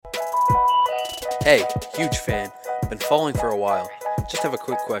Hey, huge fan. Been following for a while. Just have a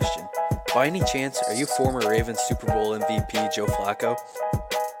quick question. By any chance, are you former Ravens Super Bowl MVP Joe Flacco?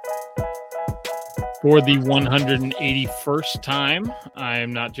 For the 181st time, I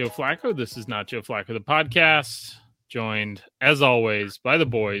am not Joe Flacco. This is Not Joe Flacco, the podcast. Joined, as always, by the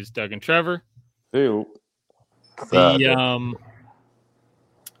boys, Doug and Trevor. Ew.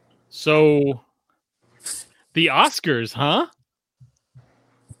 So the Oscars, huh?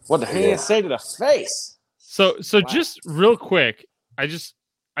 What the hell you say to the face? So just real quick, I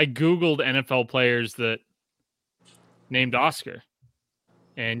Googled NFL players that named Oscar.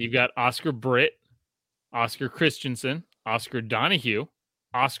 And you've got Oscar Britt, Oscar Christensen, Oscar Donahue,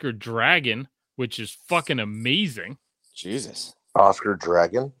 Oscar Dragon, which is fucking amazing. Jesus. Oscar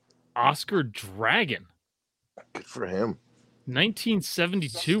Dragon? Oscar Dragon. Good for him.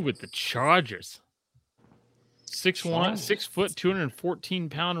 1972 with the Chargers. 6'1", 6 foot,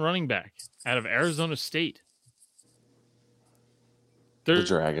 214-pound running back out of Arizona State. The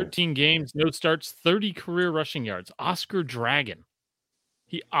Dragon. 13 games, no starts, 30 career rushing yards. Oscar Dragon.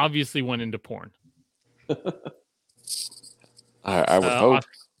 He obviously went into porn. I would hope.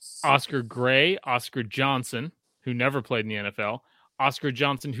 Oscar Gray, Oscar Johnson, who never played in the NFL. Oscar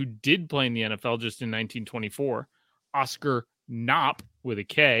Johnson, who did play in the NFL just in 1924. Oscar Knopp with a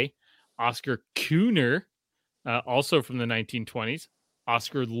K. Oscar Cooner, also from the 1920s.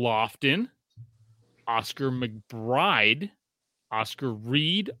 Oscar Lofton. Oscar McBride. Oscar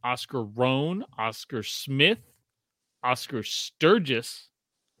Reed. Oscar Rohn. Oscar Smith. Oscar Sturgis.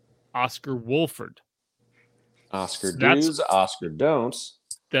 Oscar Wolford. Oscar do's, Oscar don'ts.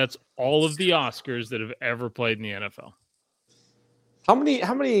 That's all of the Oscars that have ever played in the NFL. How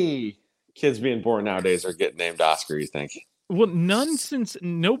many kids being born nowadays are getting named Oscar, you think? Well,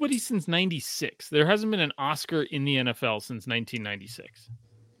 nobody since 96. There hasn't been an Oscar in the NFL since 1996.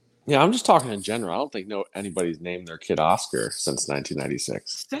 Yeah, I'm just talking in general. I don't think anybody's named their kid Oscar since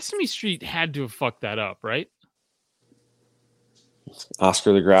 1996. Sesame Street had to have fucked that up, right?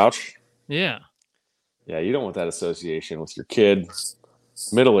 Oscar the Grouch? Yeah. Yeah, you don't want that association with your kid,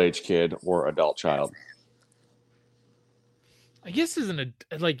 middle-aged kid, or adult child. I guess you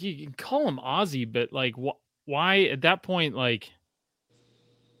can call him Ozzy, but why at that point, why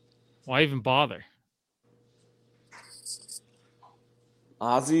even bother?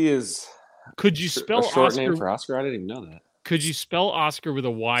 Ozzy is. Could you spell a short Oscar, name for Oscar? I didn't even know that. Could you spell Oscar with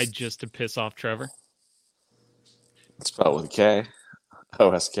a Y just to piss off Trevor? Spell it with a K.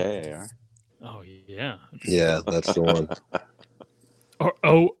 O-S-K-A-R. Oh yeah. Yeah, that's the one. Or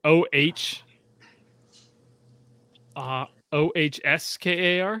O-O-H.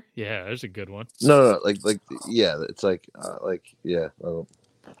 O-H-S-K-A-R? Yeah, there's a good one. No, yeah, it's yeah.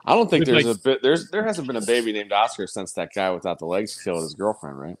 I don't think there hasn't been a baby named Oscar since that guy without the legs killed his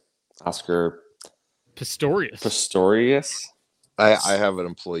girlfriend, right? Oscar Pistorius. I have an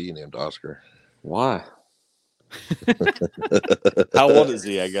employee named Oscar. Why? How old is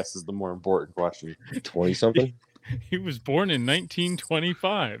he? I guess is the more important question. 20-something? He was born in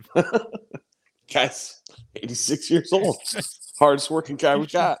 1925. Guy's 86 years old. Hardest working guy we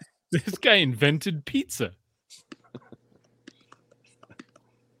got. This guy invented pizza.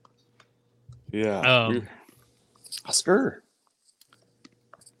 Yeah. Oscar.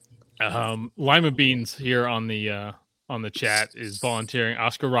 Lima Beans here on the chat is volunteering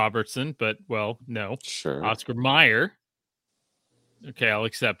Oscar Robertson, but no. Sure. Oscar Mayer. Okay, I'll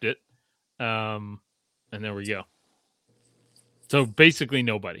accept it. And there we go. So basically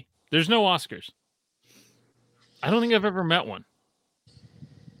nobody. There's no Oscars. I don't think I've ever met one.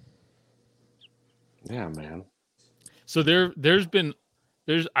 Yeah, man. So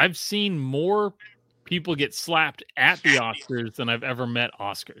I've seen more people get slapped at the Oscars than I've ever met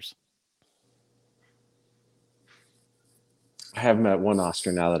Oscars. I have met one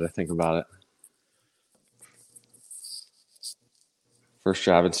Oscar now that I think about it. First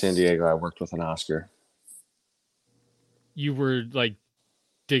job in San Diego, I worked with an Oscar. You were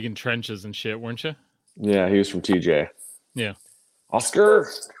digging trenches and shit, weren't you? Yeah, he was from TJ. Yeah. Oscar.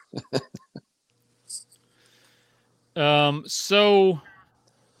 So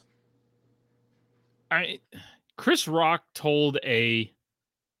Chris Rock told it's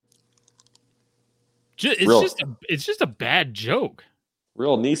just a bad joke.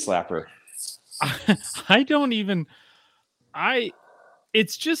 Real knee slapper.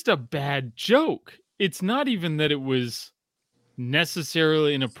 It's just a bad joke. It's not even that it was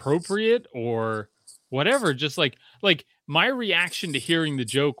necessarily inappropriate or whatever. Just like my reaction to hearing the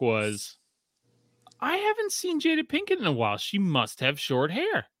joke was, I haven't seen Jada Pinkett in a while. She must have short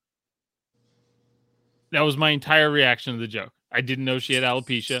hair. That was my entire reaction to the joke. I didn't know she had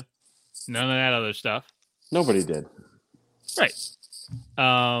alopecia. None of that other stuff. Nobody did. Right.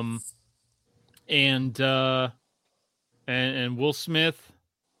 And Will Smith.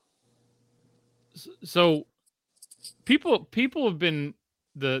 So people have been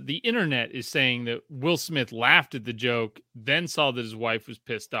the internet is saying that Will Smith laughed at the joke, then saw that his wife was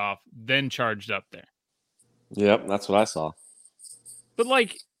pissed off, then charged up there. Yep, that's what I saw. But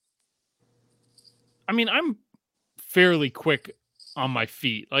like, I mean, I'm fairly quick on my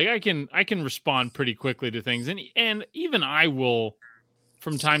feet. Like I can respond pretty quickly to things, and even I will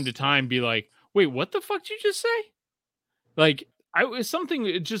from time to time be like, wait, what the fuck did you just say? Like it's something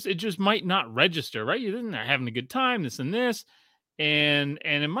it just might not register, right? You're not having a good time, this and this, and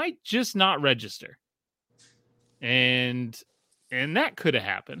it might just not register. And that could have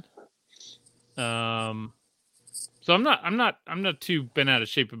happened. So I'm not too bent out of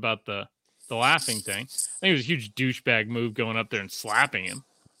shape about the laughing thing. I think it was a huge douchebag move going up there and slapping him.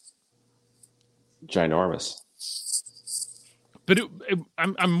 Ginormous. But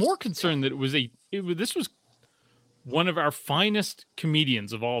I'm more concerned that this was one of our finest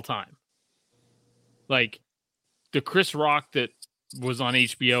comedians of all time. Like the Chris Rock that was on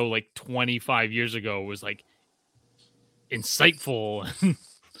HBO like 25 years ago was like insightful and,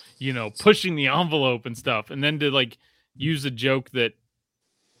 you know, pushing the envelope and stuff. And then to like use a joke that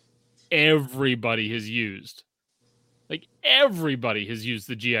everybody has used. Like everybody has used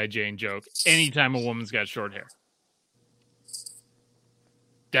the G.I. Jane joke anytime a woman's got short hair.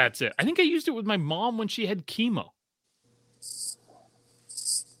 That's it. I think I used it with my mom when she had chemo.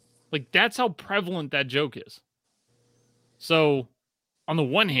 Like that's how prevalent that joke is. So on the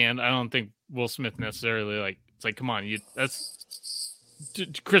one hand, I don't think Will Smith necessarily like, it's like, come on, that's to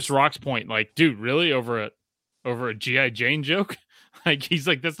Chris Rock's point. Like, dude, really over a G.I. Jane joke? Like, he's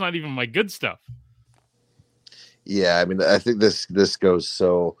like, that's not even my good stuff. Yeah, I mean, I think this goes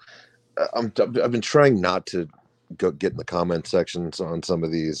so. I've been trying not to go get in the comment sections on some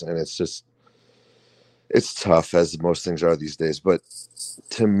of these, and it's tough as most things are these days. But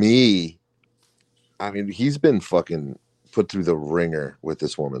to me, I mean, he's been fucking put through the ringer with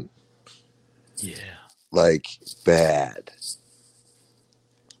this woman. Yeah, like bad.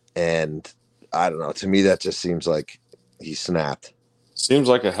 And I don't know. To me, that just seems like he snapped. Seems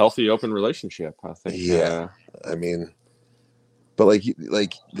like a healthy, open relationship, I think. Yeah. I mean, but like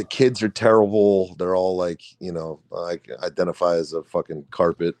the kids are terrible. They're all like, you know, like identify as a fucking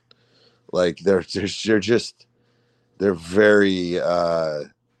carpet. Like they're very, I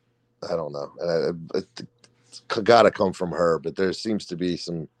don't know. It's gotta come from her, but there seems to be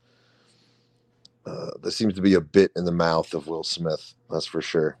a bit in the mouth of Will Smith. That's for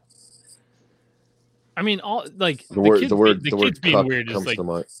sure. I mean, all like the word kids being weird is like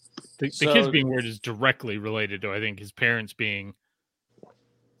the kids being weird is directly related to, I think, his parents being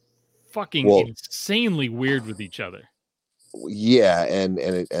fucking insanely weird with each other. Yeah, and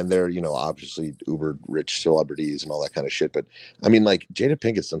they're, you know, obviously uber rich celebrities and all that kind of shit. But I mean, like Jada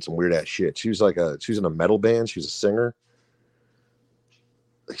Pinkett's done some weird ass shit. She was in a metal band. She was a singer.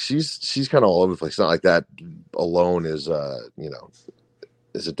 Like she's kind of all over the place. It's not like that alone is you know,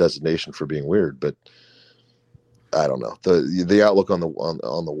 is a designation for being weird, but I don't know. The outlook on the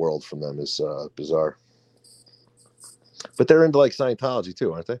world from them is bizarre. But they're into like Scientology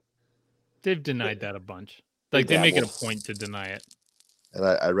too, aren't they? They've denied that a bunch. Like they make it a point to deny it. And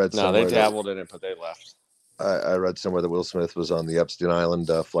I read no, they dabbled in it, but they left. I read somewhere that Will Smith was on the Epstein Island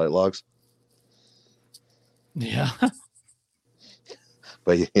flight logs. Yeah.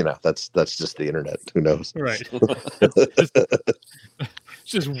 But you know, that's just the internet. Who knows? Right.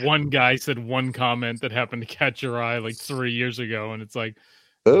 Just one guy said one comment that happened to catch your eye like 3 years ago, and it's like,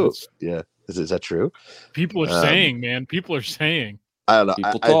 oh yeah, is that true? People are saying, man. People are saying. I don't know.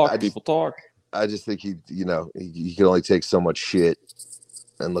 People talk. I just think he can only take so much shit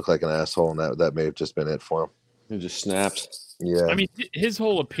and look like an asshole, and that may have just been it for him. He just snapped. Yeah. I mean, his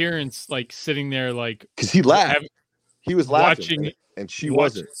whole appearance, like sitting there, like because he laughed. He was laughing, and she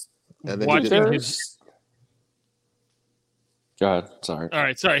wasn't. And then watching God, sorry. All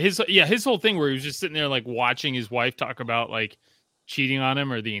right, sorry. His whole thing where he was just sitting there like watching his wife talk about like cheating on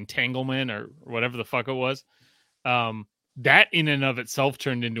him or the entanglement or whatever the fuck it was. That in and of itself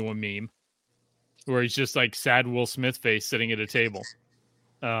turned into a meme where he's just like sad Will Smith face sitting at a table.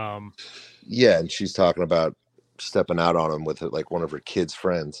 Yeah, and she's talking about stepping out on him with like one of her kids'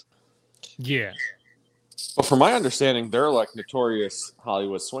 friends. Yeah. Well, from my understanding, they're like notorious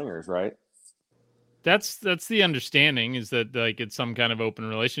Hollywood swingers, right? That's the understanding, is that like it's some kind of open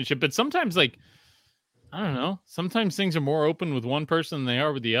relationship, but sometimes like I don't know, sometimes things are more open with one person than they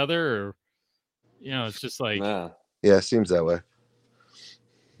are with the other, or you know, it's just like yeah, it seems that way.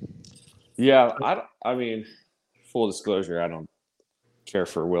 Yeah, I mean, full disclosure, I don't care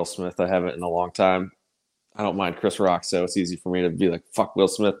for Will Smith. I haven't in a long time. I don't mind Chris Rock, so it's easy for me to be like, fuck Will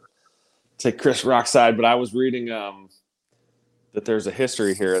Smith, take Chris Rock's side. But I was reading that there's a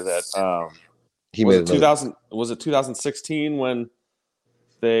history here that He was made it another. 2000 was it 2016 when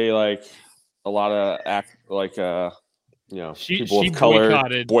they like a lot of people of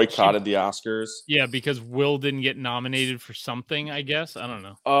color boycotted the Oscars. Yeah, because Will didn't get nominated for something, I guess. I don't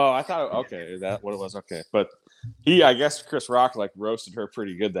know. Oh, I thought okay, that what it was. Okay, but I guess Chris Rock like roasted her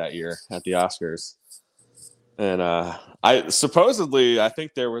pretty good that year at the Oscars. And I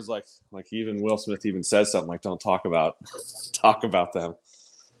think there was like even Will Smith even said something like, "Don't talk about them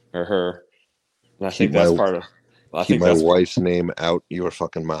or her." And I think that's part of. I Keep think my that's wife's name out your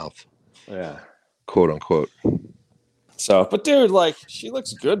fucking mouth, yeah, quote unquote. So, but dude, like she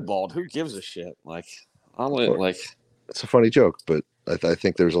looks good bald. Who gives a shit? Like, It's a funny joke, but I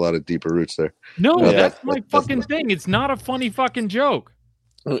think there's a lot of deeper roots there. No, Yeah. that's my fucking thing. It's not a funny fucking joke.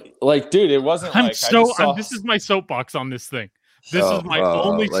 like, dude, it wasn't. This is my soapbox on this thing. This is my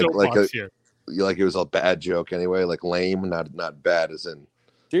only soapbox here. Like it was a bad joke anyway, like lame, not bad as in.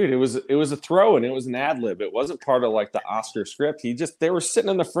 Dude, it was a throw and it was an ad lib. It wasn't part of like the Oscar script. They were sitting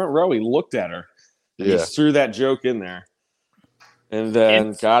in the front row. He looked at her and just threw that joke in there. And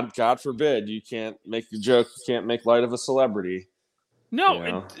then God forbid you can't make the joke. You can't make light of a celebrity. No,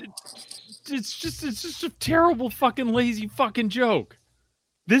 you know? it's just a terrible fucking lazy fucking joke.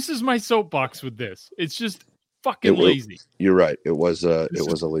 This is my soapbox with this. It's just fucking lazy. You're right. It was a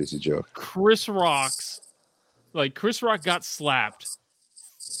lazy joke. Chris Rock got slapped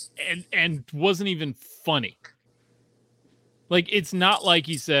and wasn't even funny. Like, it's not like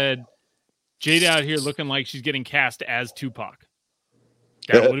he said, Jada out here looking like she's getting cast as Tupac.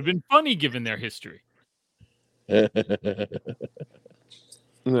 That would have been funny given their history.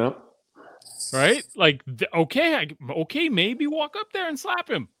 No. Right? Like, okay, maybe walk up there and slap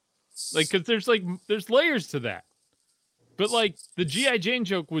him. Like, because there's layers to that. But like the G.I. Jane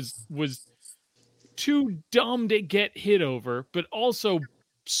joke was too dumb to get hit over, but also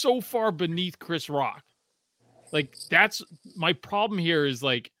so far beneath Chris Rock. Like, that's my problem here is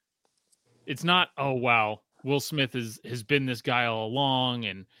like, it's not, oh wow, Will Smith has been this guy all along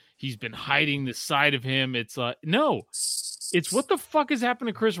and he's been hiding this side of him. It's no, it's what the fuck has happened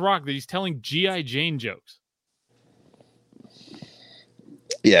to Chris Rock that he's telling G.I. Jane jokes.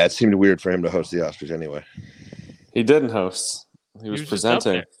 Yeah, it seemed weird for him to host the Oscars anyway. He didn't host. He was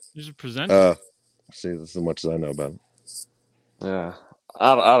presenting. He was presenting. See, this is as much as I know about him. Yeah.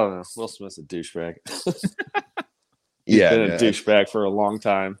 I don't know. Will Smith's a douchebag. He's been a douchebag for a long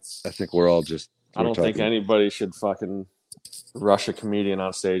time. I think we're all just... I don't think anybody should fucking rush a comedian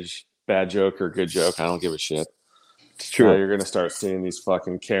on stage. Bad joke or good joke. I don't give a shit. It's true. Now you're going to start seeing these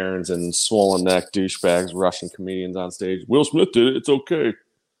fucking Karens and swollen neck douchebags rushing comedians on stage. Will Smith did it. It's okay.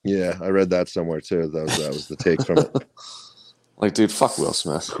 Yeah, I read that somewhere too. That was the take from it. Like, dude, fuck Will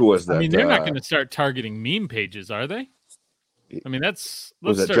Smith. Who was that? I mean, they're not going to start targeting meme pages, are they? I mean, let's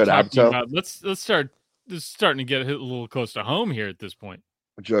start starting to get a little close to home here at this point.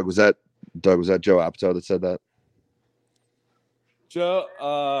 Doug, was that Joe Apatow that said that?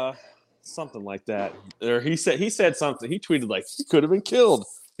 Joe, something like that. Or he said something. He tweeted like he could have been killed.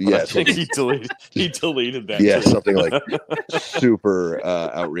 Yeah, I think he deleted that. Yeah, too. something like super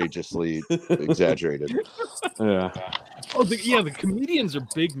outrageously exaggerated. Yeah. Oh, the comedians are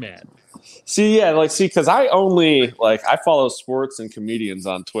big mad. See, because I follow sports and comedians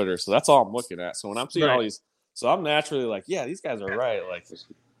on Twitter, so that's all I'm looking at. So when I'm seeing all these, so I'm naturally like, yeah, these guys are right.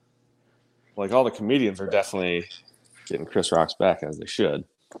 Like all the comedians are definitely getting Chris Rock's back as they should.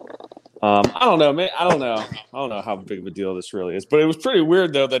 I don't know, man. I don't know how big of a deal this really is, but it was pretty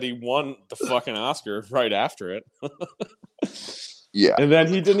weird though that he won the fucking Oscar right after it. Yeah, and then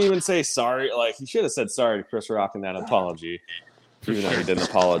he didn't even say sorry. Like he should have said sorry to Chris Rock in that apology, even though he didn't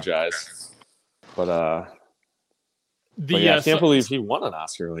apologize. But I can't believe he won an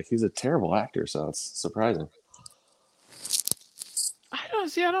Oscar. Like he's a terrible actor, so it's surprising. I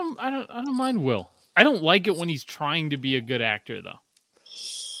don't mind Will. I don't like it when he's trying to be a good actor though.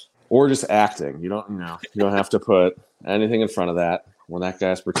 Or just acting. You don't have to put anything in front of that. When that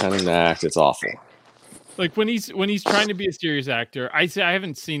guy's pretending to act, it's awful. Like when he's trying to be a serious actor, I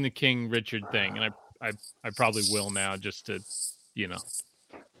haven't seen the King Richard thing, and I probably will now just to,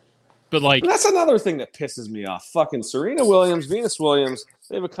 But like that's another thing that pisses me off. Fucking Serena Williams, Venus Williams,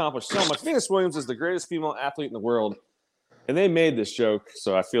 they've accomplished so much. Venus Williams is the greatest female athlete in the world. And they made this joke,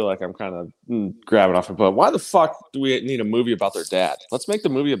 so I feel like I'm kind of grabbing off it. But why the fuck do we need a movie about their dad? Let's make the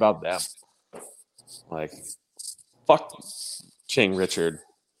movie about them. Like, fuck King Richard.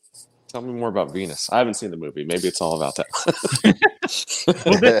 Tell me more about Venus. I haven't seen the movie. Maybe it's all about that.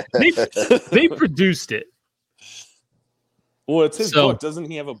 Well, they produced it. Well, it's his book. Doesn't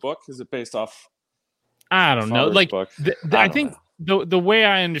he have a book? Is it based off? I don't know. Like, I think know. the way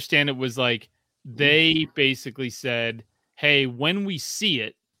I understand it was like they basically said, "Hey, when we see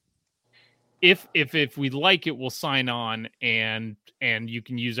it, if we like it, we'll sign on, and you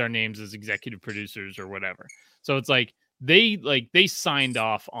can use our names as executive producers or whatever." So it's like they signed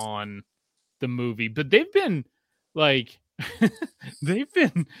off on the movie, but they've been like they've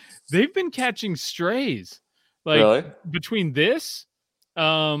been catching strays. Like really? Between this,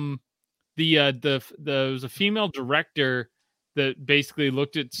 there was a female director that basically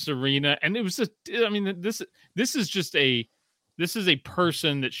looked at Serena, and it was this is a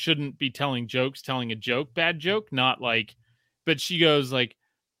person that shouldn't be telling a joke, bad joke, not like, but she goes like,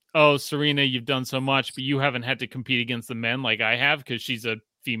 "Oh, Serena, you've done so much, but you haven't had to compete against the men like I have," because she's a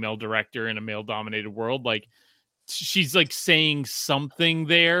female director in a male dominated world. Like, she's like saying something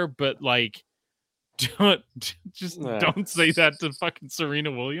there, but like, don't say that to fucking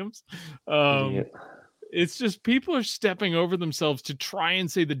Serena Williams. It's just people are stepping over themselves to try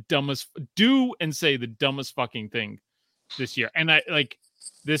and say the dumbest fucking thing this year. And I like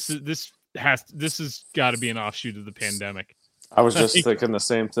this has got to be an offshoot of the pandemic. I was just thinking the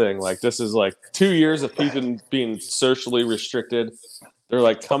same thing. Like, this is like 2 years of people being socially restricted. They're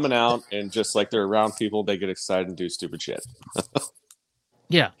like coming out and just like they're around people, they get excited and do stupid shit.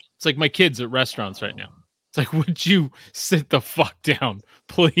 Yeah. It's like my kids at restaurants right now. It's like, would you sit the fuck down,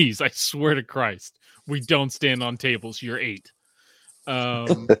 please? I swear to Christ, we don't stand on tables. You're 8.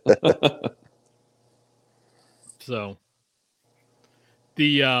 So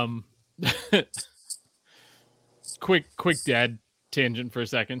the quick dad tangent for a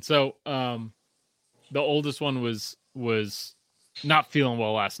second. So the oldest one was not feeling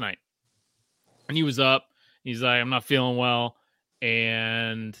well last night, and he was up. He's like, "I'm not feeling well,"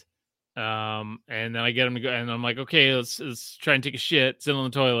 and then I get him to go, and I'm like, "Okay, let's try and take a shit, sit on the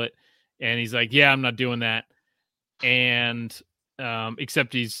toilet," and he's like, "Yeah, I'm not doing that," and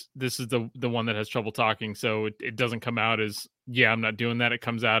except this is the one that has trouble talking, so it doesn't come out as, "Yeah, I'm not doing that." It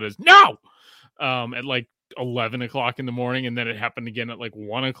comes out as, "No," at like 11 o'clock in the morning, and then it happened again at like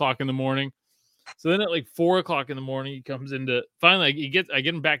 1 o'clock in the morning. So then at like 4 o'clock in the morning, he comes into, finally I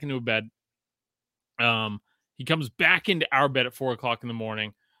get him back into a bed. He comes back into our bed at 4 o'clock in the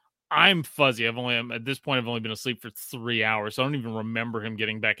morning. I'm fuzzy. At this point, I've only been asleep for 3 hours, so I don't even remember him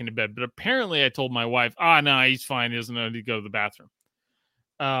getting back into bed. But apparently I told my wife, no, he's fine. He doesn't know to go to the bathroom.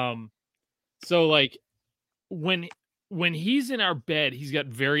 So like when he's in our bed, he's got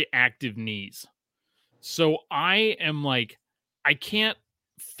very active knees. So I am like, I can't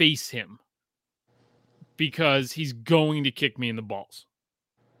face him because he's going to kick me in the balls.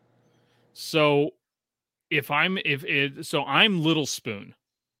 So I'm Little Spoon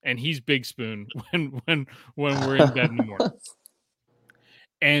and he's Big Spoon when we're in bed in the morning.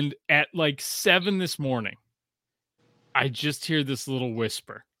 And at like 7 this morning, I just hear this little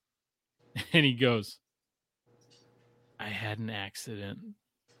whisper, and he goes, "I had an accident."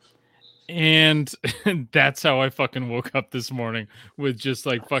 And that's how I fucking woke up this morning, with just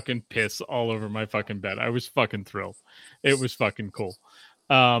like fucking piss all over my fucking bed. I was fucking thrilled. It was fucking cool.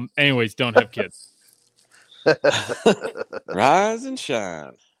 Anyways, don't have kids. Rise and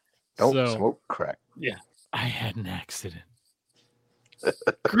shine. Don't smoke crack. Yeah. I had an accident.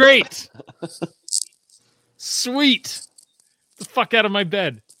 Great. Sweet. Get the fuck out of my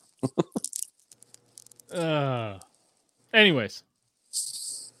bed. Anyways.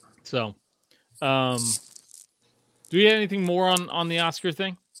 So, do we have anything more on the Oscar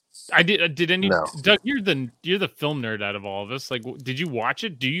thing? I did. Did any? No. Doug, you're the film nerd out of all of us. Like, did you watch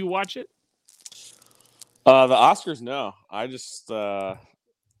it? Do you watch it? The Oscars, no. I just what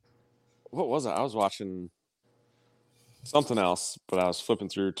was it? I was watching something else, but I was flipping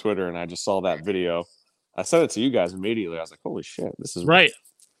through Twitter and I just saw that video. I sent it to you guys immediately. I was like, "Holy shit, this is right."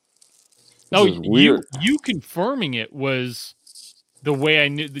 This is weird. You confirming it was the way I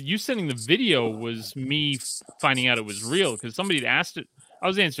knew that. You sending the video was me finding out it was real, because somebody had asked it. I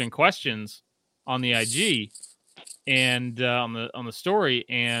was answering questions on the IG and on the story,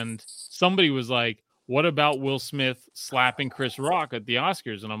 and somebody was like, "What about Will Smith slapping Chris Rock at the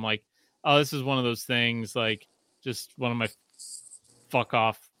Oscars?" And I'm like, "Oh, this is one of those things, like just one of my fuck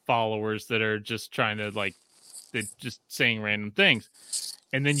off followers that are just trying to like, they're just saying random things."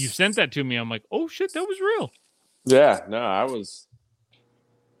 And then you sent that to me. I'm like, "Oh shit, that was real." Yeah, no, I was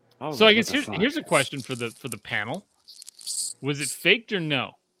so like, I guess here's a question for the panel. Was it faked or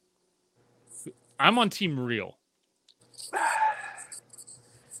no? I'm on team real.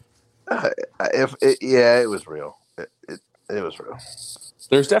 It was real. It was real.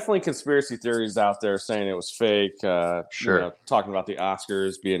 There's definitely conspiracy theories out there saying it was fake. Sure. Talking about the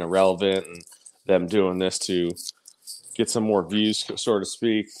Oscars being irrelevant and them doing this to get some more views, so to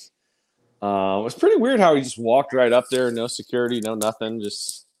speak. It was pretty weird how he just walked right up there, no security, no nothing,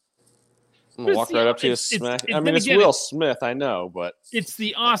 just walk right up to you, smack. I mean, it's Will Smith, I know, but it's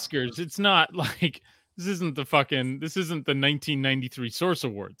the Oscars. It's not like this isn't the 1993 Source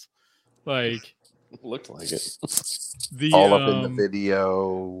Awards. Like, looked like it. All up in the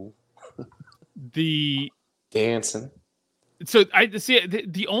video. The dancing. So I see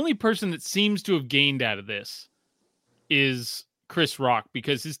the only person that seems to have gained out of this is Chris Rock,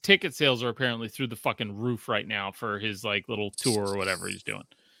 because his ticket sales are apparently through the fucking roof right now for his like little tour or whatever he's doing.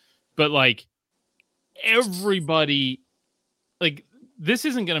 But like everybody, like this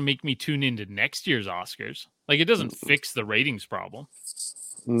isn't going to make me tune into next year's Oscars. Like it doesn't fix the ratings problem.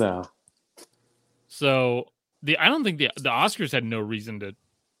 No. So I don't think the Oscars had no reason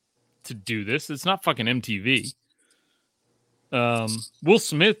to do this. It's not fucking MTV. Will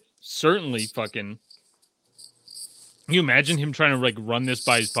Smith certainly fucking. Can you imagine him trying to like run this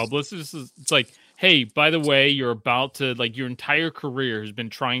by his publicist? It's like, hey, by the way, you're about to like your entire career has been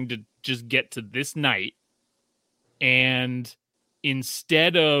trying to just get to this night, and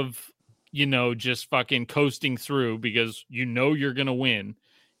instead of just fucking coasting through because you're gonna win,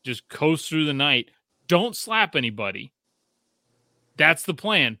 just coast through the night. Don't slap anybody. That's the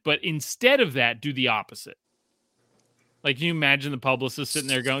plan. But instead of that, do the opposite. Like, can you imagine the publicist sitting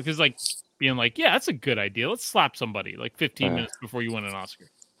there going, because like being like, yeah, that's a good idea. Let's slap somebody like 15 minutes before you win an Oscar.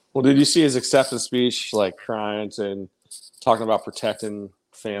 Well, did you see his acceptance speech, like crying and talking about protecting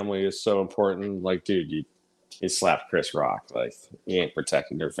family is so important? Like, dude, you slapped Chris Rock. Like, you ain't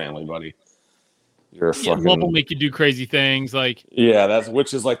protecting your family, buddy. You're a fucking. Love will make you do crazy things. Like, yeah,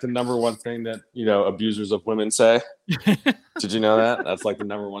 which is like the number one thing that abusers of women say. Did you know that? That's like the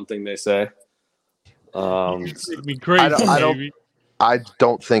number one thing they say. Me crazy. I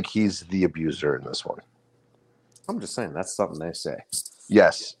don't think he's the abuser in this one. I'm just saying that's something they say.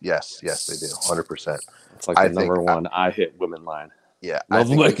 Yes, they do. 100%. It's like the number one I hit women line. Yeah, love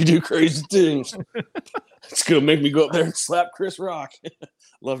will make you do crazy things. It's gonna make me go up there and slap Chris Rock.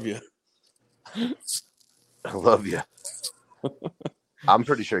 Love you. I love you. I'm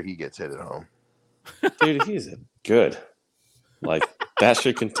pretty sure he gets hit at home. Dude, he's good. Like, that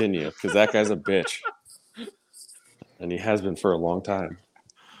should continue because that guy's a bitch. And he has been for a long time.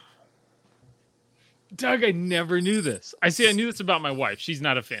 Doug, I never knew this. I knew this about my wife. She's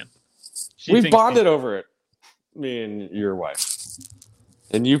not a fan. We bonded over it, me and your wife.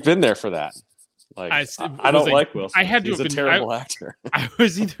 And you've been there for that. Like, I don't like Will Smith. I had to He's a terrible actor. I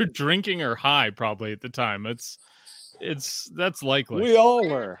was either drinking or high probably at the time. That's likely. We all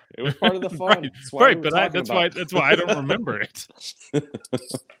were. It was part of the fun. Right, but that's why I don't remember it.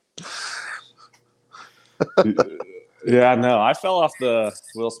 Yeah, no, I fell off the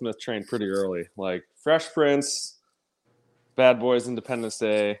Will Smith train pretty early. Like Fresh Prince, Bad Boys, Independence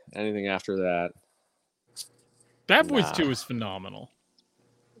Day, anything after that. Bad Boys 2 is phenomenal.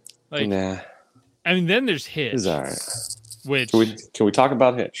 Like, nah. I mean, then there's Hitch. It's all right. Which can we talk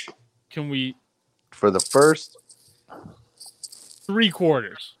about Hitch? Can we? For the first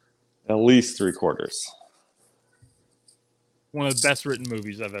 3/4. At least 3/4. One of the best written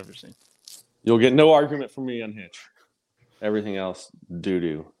movies I've ever seen. You'll get no argument from me on Hitch. Everything else,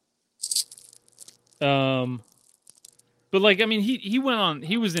 doo-doo. But like, I mean, he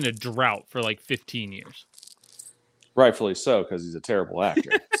was in a drought for like 15 years. Rightfully so, because he's a terrible actor.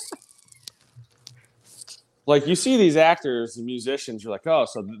 Like, you see these actors and musicians, you're like, oh,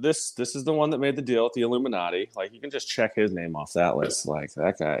 so this is the one that made the deal with the Illuminati. Like, you can just check his name off that list. Like,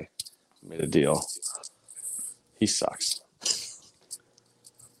 that guy made a deal. He sucks.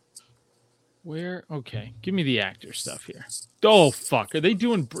 Where? Okay, give me the actor stuff here. Oh fuck, they're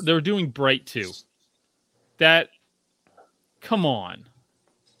doing Bright 2. That, come on.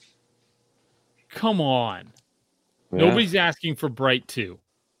 Yeah. Nobody's asking for Bright 2.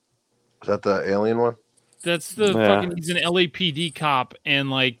 Is that the alien one? That's the fucking. He's an LAPD cop,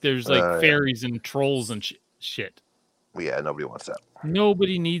 and like there's like fairies and trolls and shit. Yeah, nobody wants that.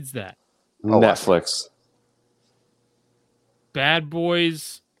 Nobody needs that. Netflix. Bad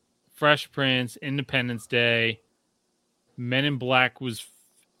Boys, Fresh Prince, Independence Day, Men in Black was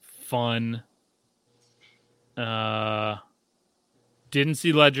fun. Didn't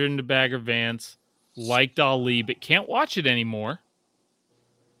see Legend of Bagger Vance. Liked Ali, but can't watch it anymore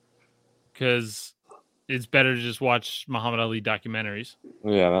because it's better to just watch Muhammad Ali documentaries.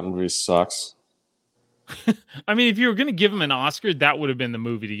 Yeah, that movie sucks. I mean, if you were going to give him an Oscar, that would have been the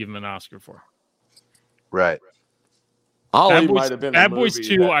movie to give him an Oscar for. Right. Ali Bad might have been Bad the Boys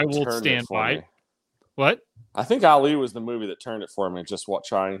movie 2, that I will turned stand it for by. me. What? I think Ali was the movie that turned it for me. Just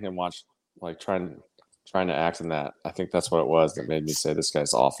trying to act in that. I think that's what it was that made me say this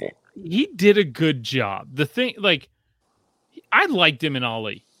guy's awful. He did a good job. The thing, like, I liked him in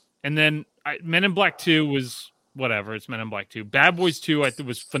Ali, and then Men in Black 2 was whatever. It's Men in Black 2. Bad Boys 2, I think,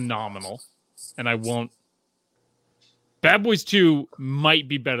 was phenomenal, and I won't. Bad Boys 2 might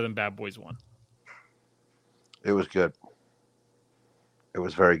be better than Bad Boys 1. It was good. It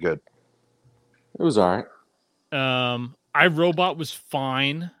was very good. It was all right. I, Robot was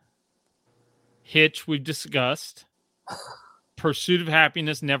fine. Hitch, we've discussed. Pursuit of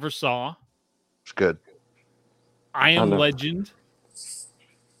Happiness, never saw. It's good. I Am know. Legend.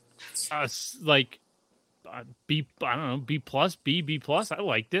 B, I don't know, B plus, B plus. I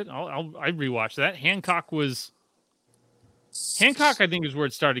liked it. I rewatched that. Hancock, I think, is where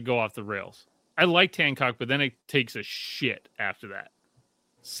it started to go off the rails. I liked Hancock, but then it takes a shit after that.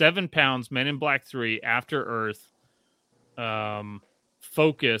 7 Pounds, Men in Black 3, After Earth,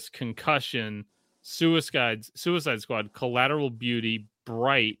 Focus, Concussion, Suicide Squad, Collateral Beauty,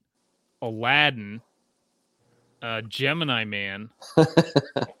 Bright, Aladdin, Gemini Man.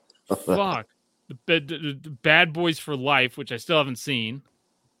 Fuck. The Bad Boys for Life, which I still haven't seen.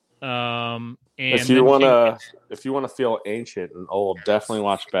 And if you want to feel ancient and old, definitely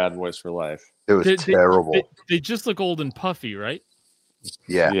watch Bad Boys for Life. It was terrible. They just look old and puffy, right?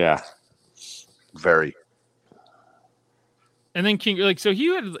 Yeah. Very. And then King, so he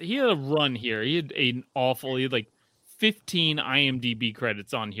had a run here. He had he had like 15 IMDb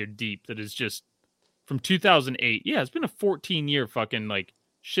credits on here deep. That is just from 2008. Yeah, it's been a 14-year fucking like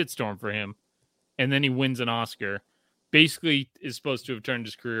shitstorm for him. And then he wins an Oscar. Basically, is supposed to have turned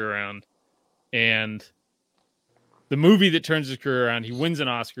his career around. And the movie that turns his career around, he wins an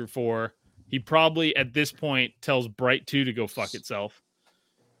Oscar for. He probably at this point tells Bright 2 to go fuck itself.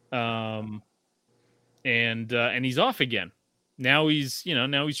 And he's off again. Now he's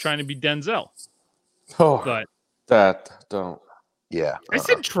trying to be Denzel. Oh, But that don't. Yeah. I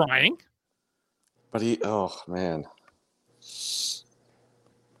said trying. But man,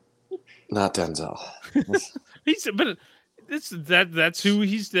 not Denzel. That's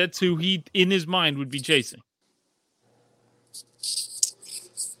who he in his mind would be chasing.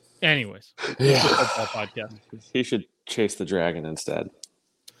 Anyways, Yeah, football podcast. he should chase the dragon instead.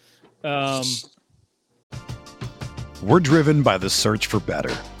 We're driven by the search for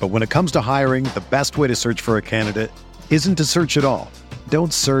better. But when it comes to hiring, the best way to search for a candidate isn't to search at all.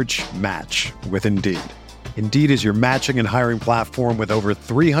 Don't search, match with Indeed. Indeed is your matching and hiring platform with over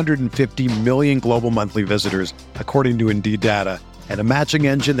 350 million global monthly visitors, according to Indeed data, and a matching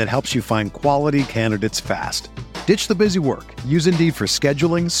engine that helps you find quality candidates fast. Ditch the busy work. Use Indeed for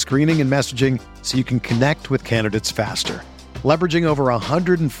scheduling, screening, and messaging so you can connect with candidates faster. Leveraging over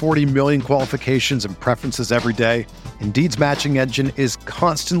 140 million qualifications and preferences every day, Indeed's matching engine is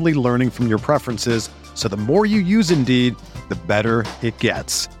constantly learning from your preferences, so the more you use Indeed, the better it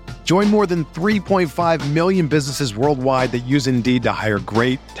gets. Join more than 3.5 million businesses worldwide that use Indeed to hire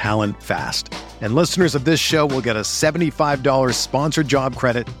great talent fast. And listeners of this show will get a $75 sponsored job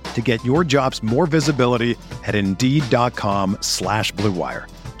credit to get your jobs more visibility at Indeed.com/Blue Wire.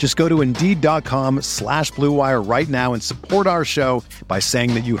 Just go to Indeed.com/Blue Wire right now and support our show by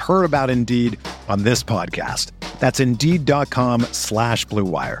saying that you heard about Indeed on this podcast. That's Indeed.com/Blue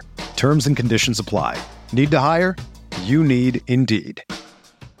Wire. Terms and conditions apply. Need to hire? You need Indeed.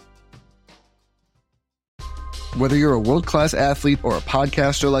 Whether you're a world-class athlete or a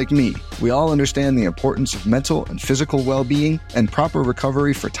podcaster like me, we all understand the importance of mental and physical well-being and proper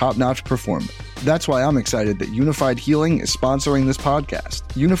recovery for top-notch performance. That's why I'm excited that Unified Healing is sponsoring this podcast.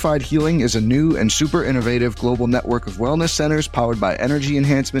 Unified Healing is a new and super innovative global network of wellness centers powered by Energy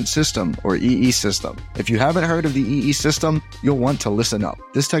Enhancement System, or EE System. If you haven't heard of the EE System, you'll want to listen up.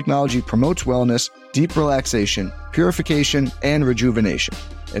 This technology promotes wellness, deep relaxation, purification, and rejuvenation.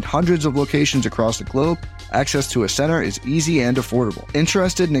 At hundreds of locations across the globe, access to a center is easy and affordable.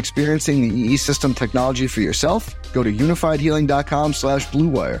 Interested in experiencing the EE System technology for yourself? Go to unifiedhealing.com/Blue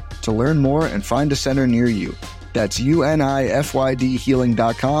Wire to learn more and find a center near you. That's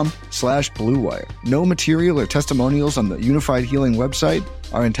UNIFYDhealing.com/Blue Wire. No material or testimonials on the Unified Healing website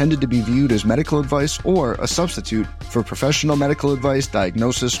are intended to be viewed as medical advice or a substitute for professional medical advice,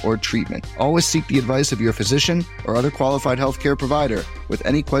 diagnosis, or treatment. Always seek the advice of your physician or other qualified healthcare provider with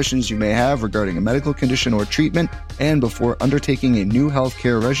any questions you may have regarding a medical condition or treatment and before undertaking a new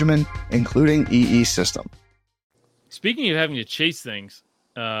healthcare regimen, including EE System. Speaking of having to chase things,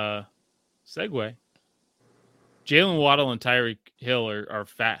 segue. Jalen Waddle and Tyreek Hill are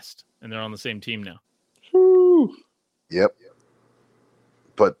fast, and they're on the same team now. Whew. Yep.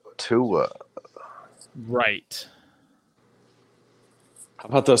 But Tua. Right. How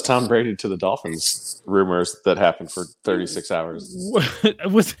about those Tom Brady to the Dolphins rumors that happened for 36 hours?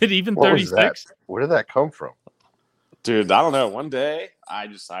 Was it even What was 36? that? Where did that come from? Dude, I don't know. One day,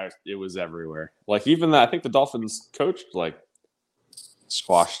 it was everywhere. Like, even I think the Dolphins coach, like,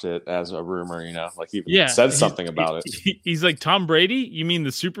 squashed it as a rumor, like, even said something about it. He's like, Tom Brady? You mean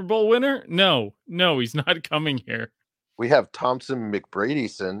the Super Bowl winner? No, he's not coming here. We have Thompson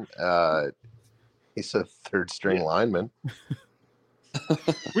McBradyson. He's a third-string lineman.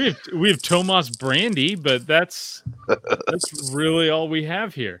 We have Tomas Brandy, but that's really all we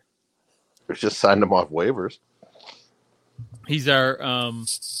have here. We just signed him off waivers. He's our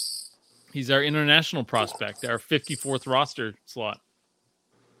international prospect, our 54th roster slot.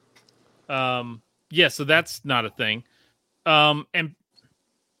 So that's not a thing.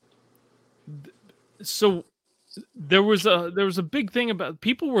 So there was a big thing about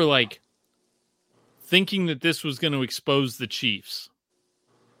people were like thinking that this was going to expose the Chiefs.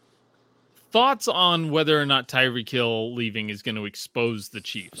 Thoughts on whether or not Tyreek Hill leaving is going to expose the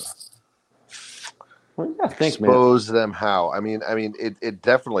Chiefs? Well, yeah, thanks, expose them how? I mean, it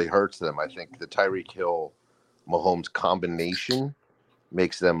definitely hurts them. I think the Tyreek Hill Mahomes combination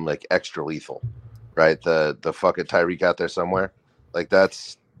makes them like extra lethal, right? The fucking Tyreek out there somewhere, like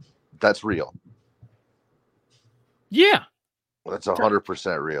that's real. Yeah, that's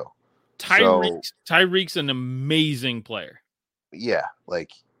 100% real. Tyreek's an amazing player. Yeah,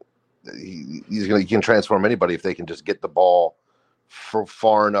 like he can transform anybody if they can just get the ball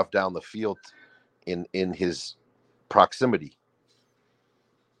far enough down the field in his proximity,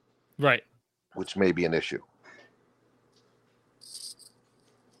 right? Which may be an issue.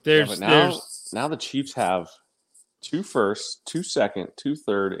 Now the Chiefs have 2 firsts, 2 second, 2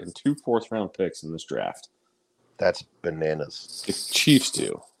 third, and 2 fourth round picks in this draft. That's bananas. The Chiefs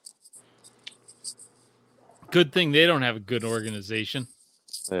do. Good thing they don't have a good organization.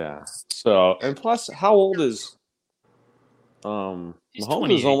 Yeah. So, and plus, how old is He's Mahomes?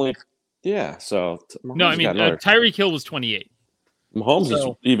 28. Is only so. Mahomes No, I mean Tyreek Hill was 28. Mahomes is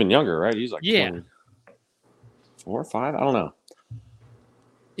even younger, right? He's like 24 or 5. I don't know.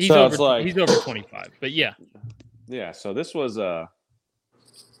 He's over 25, but yeah. Yeah. So this was it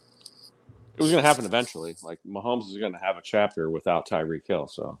was going to happen eventually. Like Mahomes is going to have a chapter without Tyreek Hill.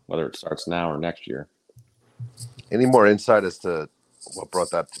 So whether it starts now or next year. Any more insight as to what brought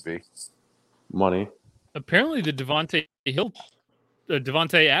that to be? Money. Apparently, the Devontae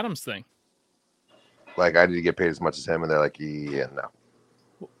Adams thing. Like I need to get paid as much as him, and they're like, yeah,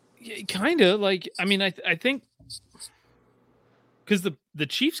 no. Yeah, kind of like. I mean, I think because the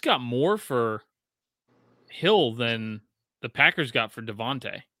Chiefs got more for Hill than the Packers got for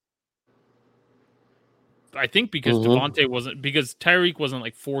Devontae. I think because because Tyreek wasn't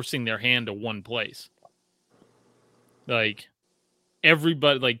like forcing their hand to one place. Like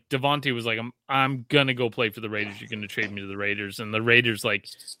everybody, like Devontae was like, I'm gonna go play for the Raiders. You're gonna trade me to the Raiders, and the Raiders like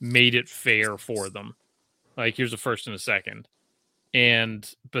made it fair for them. Like here's a first and a second,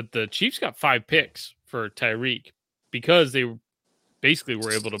 but the Chiefs got 5 picks for Tyreek because they basically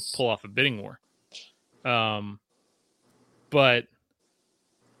were able to pull off a bidding war. But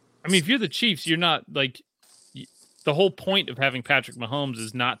I mean, if you're the Chiefs, you're not like the whole point of having Patrick Mahomes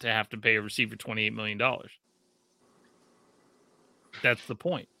is not to have to pay a receiver $28 million. That's the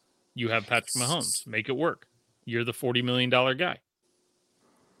point. You have Patrick Mahomes. Make it work. You're the $40 million guy.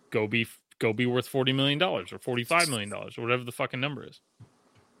 Go be worth $40 million or $45 million or whatever the fucking number is.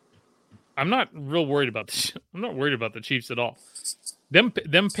 I'm not real worried about the Chiefs at all. Them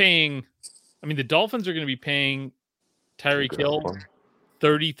paying. I mean, the Dolphins are going to be paying Tyreek Hill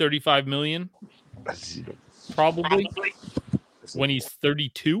 $35 million, probably when he's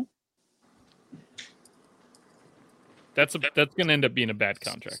 32. That's going to end up being a bad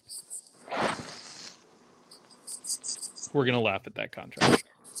contract. We're going to laugh at that contract.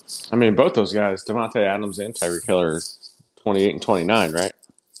 I mean, both those guys, Devontae Adams and Tyreek Hill, are 28 and 29, right?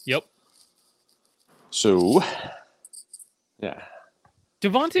 Yep. So, yeah.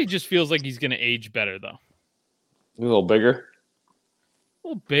 Devontae just feels like he's going to age better, though. A little bigger.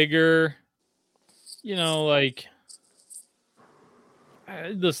 Like...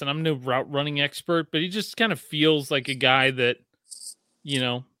 Listen, I'm no route running expert, but he just kind of feels like a guy that,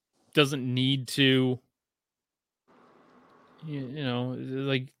 doesn't need to,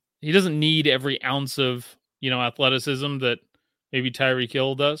 like he doesn't need every ounce of, athleticism that maybe Tyreek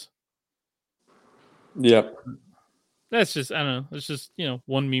Hill does. Yep. That's just, I don't know. It's just,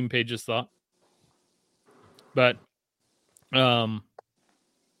 one meme page's thought. But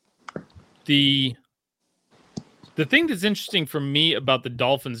the thing that's interesting for me about the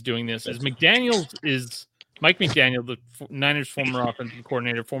Dolphins doing this is Mike McDaniel, the Niners' former offensive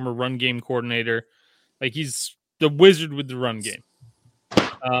coordinator, former run game coordinator. Like, he's the wizard with the run game.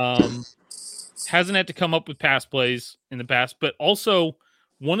 Hasn't had to come up with pass plays in the past, but also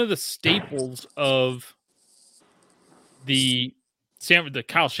one of the staples of the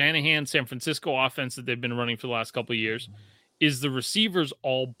Kyle Shanahan San Francisco offense that they've been running for the last couple of years is the receivers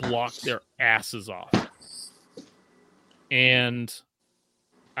all block their asses off. And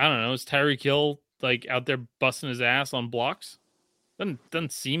I don't know, is Tyreek Hill like out there busting his ass on blocks?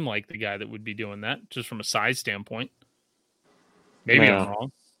 Doesn't seem like the guy that would be doing that, just from a size standpoint. Maybe I'm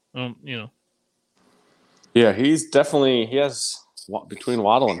wrong. Yeah, he has between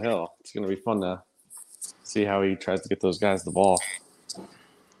Waddle and Hill. It's going to be fun to see how he tries to get those guys the ball.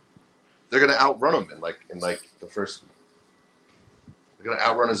 They're going to outrun him in the first. They're going to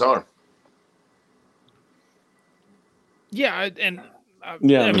outrun his arm. Yeah, and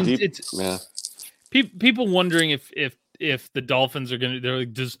it's people wondering if the Dolphins are going to. They're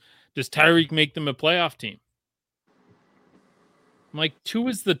like, does Tyreek make them a playoff team? I'm like,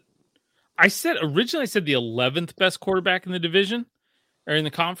 originally I said the 11th best quarterback in the division or in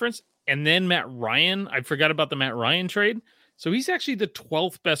the conference, and then Matt Ryan. I forgot about the Matt Ryan trade, so he's actually the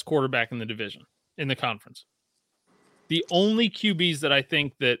 12th best quarterback in the division in the conference. The only QBs that I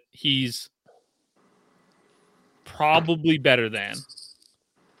think that he's probably better than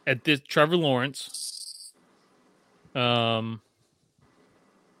at this, Trevor Lawrence,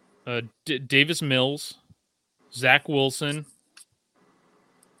 Davis Mills, Zach Wilson,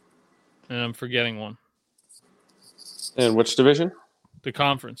 and I'm forgetting one. In which division? The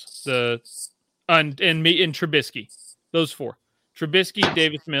conference. And Trubisky. Those four. Trubisky,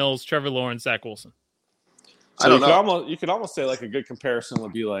 Davis Mills, Trevor Lawrence, Zach Wilson. So I don't know. You could almost say like a good comparison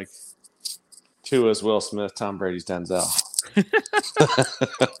would be like Tua's Will Smith, Tom Brady's Denzel.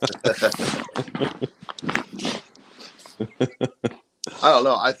 I don't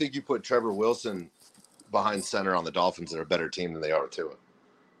know. I think you put Trevor Wilson behind center on the Dolphins, they're a better team than they are Tua.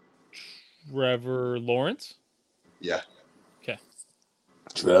 Trevor Lawrence? Yeah. Okay.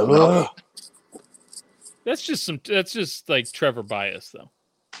 Trevor. That's just like Trevor bias though.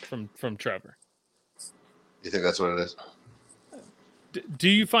 From Trevor. You think that's what it is? Do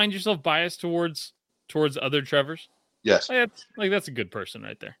you find yourself biased towards other Trevors? Yes. That's a good person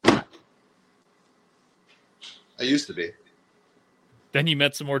right there. I used to be. Then you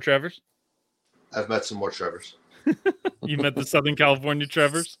met some more Trevors? I've met some more Trevors. You met the Southern California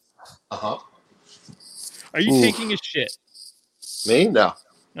Trevors? Uh-huh. Are you taking a shit? Me? No.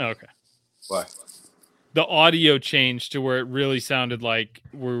 Oh, okay. Why? The audio changed to where it really sounded like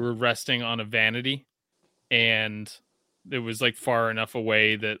we were resting on a vanity, and it was like far enough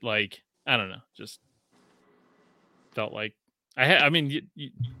away that, like, I don't know, just felt like I mean,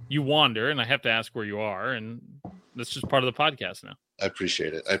 you wander, and I have to ask where you are, and that's just part of the podcast now. I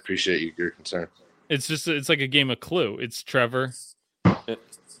appreciate it. I appreciate your concern. It's like a game of Clue. It's Trevor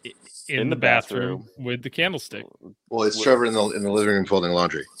in the bathroom with the candlestick. Well, it's Trevor in the living room folding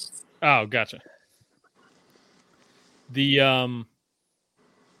laundry. Oh, gotcha.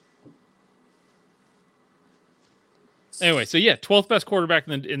 Anyway, so yeah, 12th best quarterback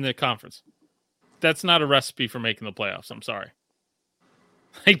in the conference. That's not a recipe for making the playoffs. I'm sorry.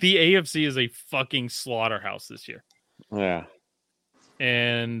 Like, the AFC is a fucking slaughterhouse this year. Yeah.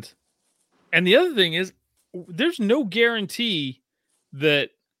 And the other thing is, there's no guarantee that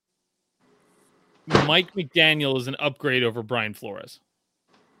Mike McDaniel is an upgrade over Brian Flores.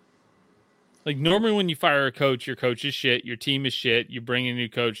 Like, normally when you fire a coach, your coach is shit, your team is shit, you bring in a new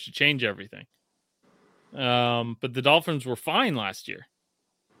coach to change everything. But the Dolphins were fine last year.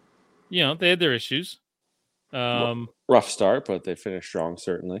 You know, they had their issues. Rough start, but they finished strong,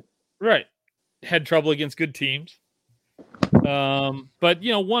 certainly. Right. Had trouble against good teams. But,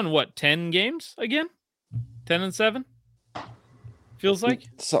 won 10 games again? 10-7? Feels like?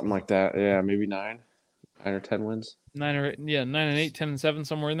 Something like that. Yeah, maybe 9 or 10 wins. 9 or 8, 9-8, 10-7,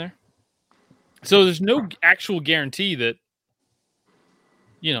 somewhere in there. So there's no actual guarantee that,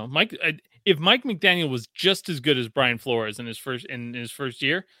 if Mike McDaniel was just as good as Brian Flores in his first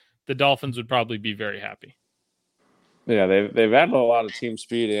year, the Dolphins would probably be very happy. Yeah, they've added a lot of team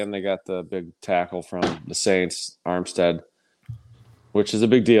speed, and they got the big tackle from the Saints, Armstead, which is a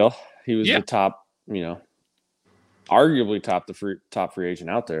big deal. He was the top, arguably top free agent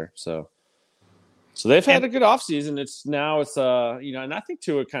out there. So they've had a good offseason. And I think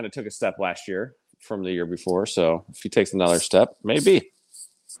Tua kind of took a step last year from the year before. So if he takes another step, maybe.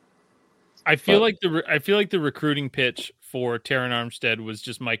 I feel like the recruiting pitch for Terran Armstead was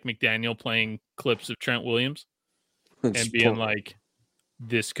just Mike McDaniel playing clips of Trent Williams and being like,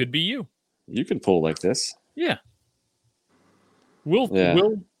 "This could be you. You can pull like this. Yeah, we'll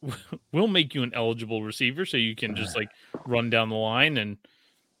make you an eligible receiver, so you can just like run down the line and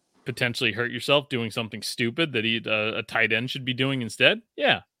potentially hurt yourself doing something stupid that a tight end should be doing instead."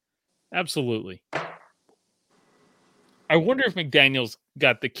 Yeah, absolutely. I wonder if McDaniel's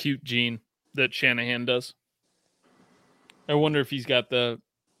got the cute gene that Shanahan does. I wonder if he's got It's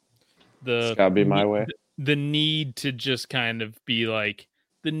gotta be my way. The need to just kind of be like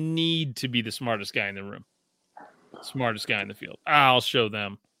the need to be the smartest guy in the room, smartest guy in the field. I'll show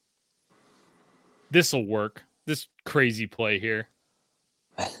them. This'll work. This crazy play here.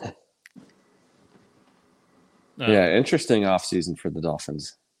 Yeah, interesting offseason for the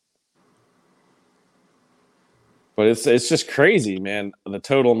Dolphins. But it's just crazy, man. The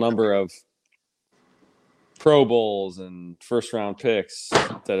total number of Pro Bowls and first-round picks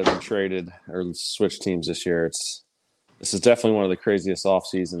that have been traded or switched teams this year. This is definitely one of the craziest off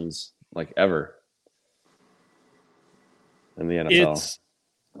seasons like ever in the NFL.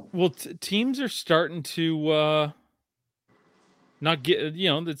 Teams are starting to not get,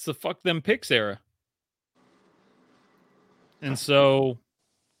 it's the fuck them picks era. And so,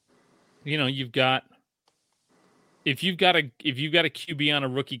 you've got if you've got a QB on a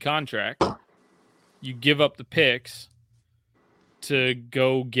rookie contract, you give up the picks to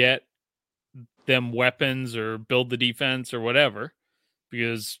go get them weapons or build the defense or whatever,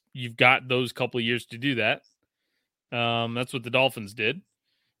 because you've got those couple of years to do that. That's what the Dolphins did.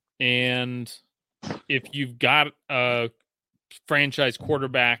 And if you've got a franchise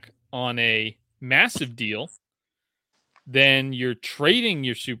quarterback on a massive deal, then you're trading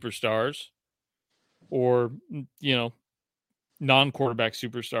your superstars or, non-quarterback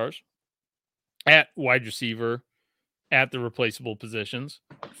superstars at wide receiver, at the replaceable positions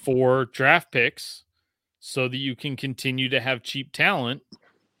for draft picks so that you can continue to have cheap talent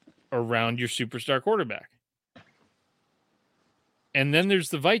around your superstar quarterback. And then there's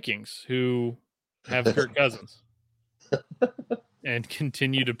the Vikings, who have Kirk Cousins and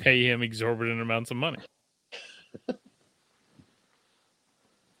continue to pay him exorbitant amounts of money. Which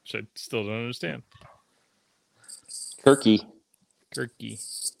I still don't understand. Kirky.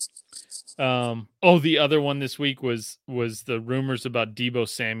 The other one this week was the rumors about Deebo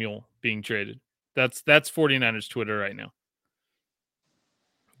Samuel being traded. That's 49ers Twitter right now.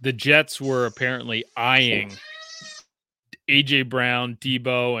 The Jets were apparently eyeing AJ Brown,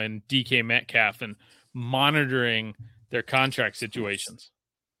 Deebo, and DK Metcalf and monitoring their contract situations.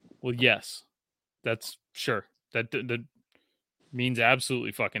 Well, yes, that's sure. That means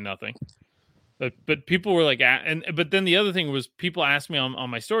absolutely fucking nothing. But people were like, but then the other thing was people asked me on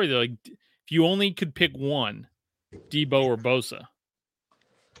my story, they're like, if you only could pick one, Deebo or Bosa.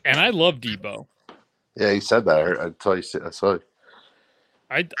 And I love Deebo. Yeah, he said that. I saw it.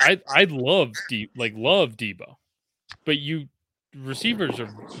 I love Deebo. But receivers are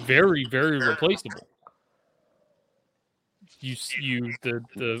very, very replaceable.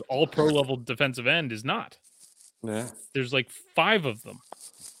 The all pro level defensive end is not. Yeah. There's like 5 of them.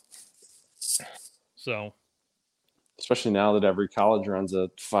 So, especially now that every college runs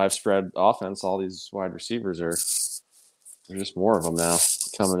a 5-spread offense, all these wide receivers there's just more of them now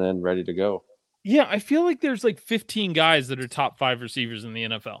coming in ready to go. Yeah, I feel like there's like 15 guys that are top 5 receivers in the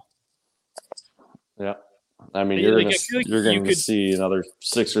NFL. Yeah. I mean, you're going to see another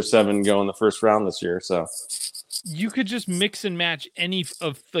 6 or 7 go in the first round this year. So you could just mix and match any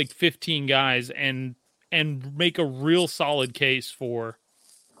of like 15 guys and make a real solid case for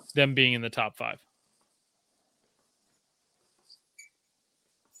them being in the top 5.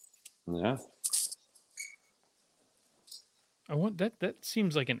 Yeah. I want that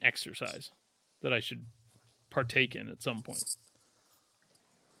seems like an exercise that I should partake in at some point.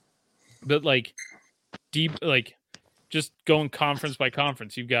 But like just going conference by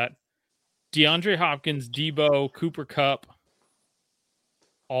conference, you've got DeAndre Hopkins, Deebo, Cooper Kupp,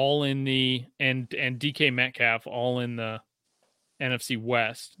 all in the and DK Metcalf all in the NFC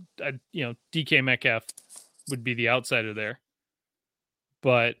West. DK Metcalf would be the outsider there,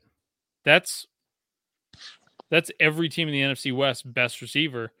 but that's every team in the NFC West best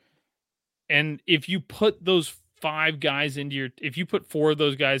receiver. And if you put those 5 guys if you put 4 of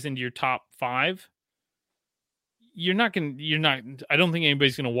those guys into your top 5, I don't think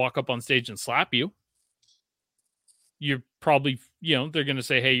anybody's going to walk up on stage and slap you. You're probably, they're going to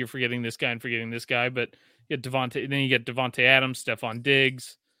say, hey, you're forgetting this guy and forgetting this guy, but you get Devontae Adams, Stephon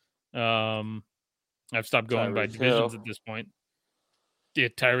Diggs. I've stopped going by divisions at this point. Yeah,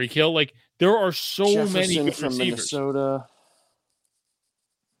 Tyreek Hill. Like, There are so many Jefferson good from receivers. Minnesota.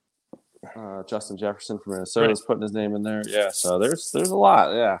 Justin Jefferson from Minnesota is putting his name in there. Yeah, so there's a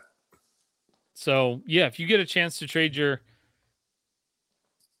lot. Yeah. So yeah, if you get a chance to trade your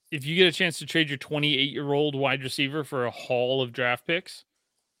 28-year-old wide receiver for a haul of draft picks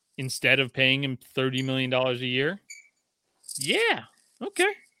instead of paying him $30 million a year, yeah,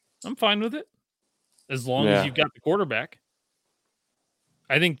 okay, I'm fine with it as long as you've got the quarterback.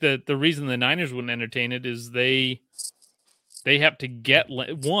 I think that the reason the Niners wouldn't entertain it is they have to get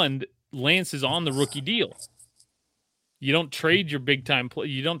one. Lance is on the rookie deal. You don't trade your big time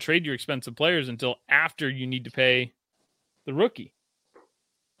you don't trade your expensive players until after you need to pay the rookie.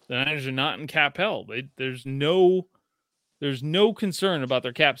 The Niners are not in cap hell. There's no concern about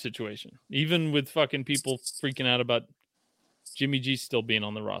their cap situation, even with fucking people freaking out about Jimmy G still being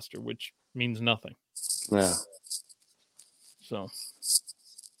on the roster, which means nothing. Yeah. So,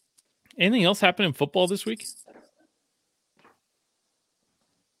 anything else happen in football this week?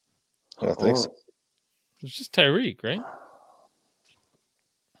 I don't think so. It's just Tyreek, right?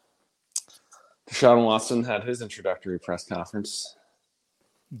 Deshaun Watson had his introductory press conference.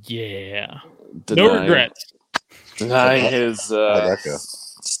 Yeah. Denying, no regrets. Denying his How'd that go?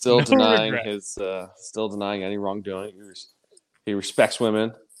 still denying any wrongdoing. He respects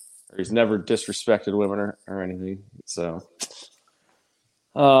women, or he's never disrespected women or anything. So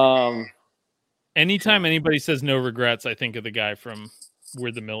anytime anybody says no regrets, I think of the guy from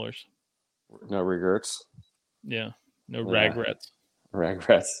We're the Millers. No regrets. Yeah. No regrets.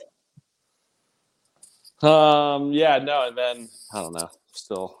 Regrets. And then I don't know.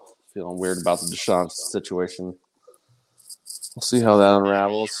 Still feeling weird about the Deshaun situation. We'll see how that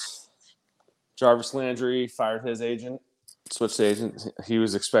unravels. Jarvis Landry fired his agent, switched agent. He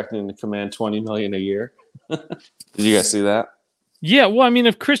was expecting to command $20 million a year. Did you guys see that? Yeah, well, I mean,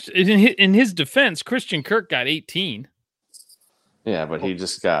 if in his defense, Christian Kirk got 18. Yeah, but he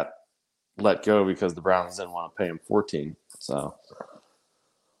just got let go because the Browns didn't want to pay him 14. So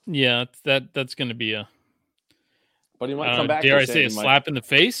yeah, that's going to be a. But he might come back. Dare I say a slap in the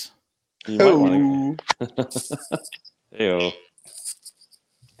face? You might want to. Ew.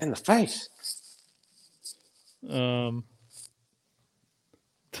 In the face. The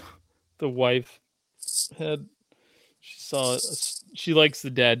wife she likes the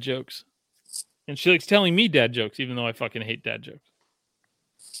dad jokes, and she likes telling me dad jokes, even though I fucking hate dad jokes.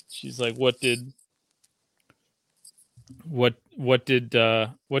 She's like, what did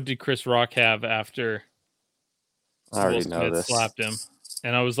Chris Rock have after I already Will know Smith this. slapped him?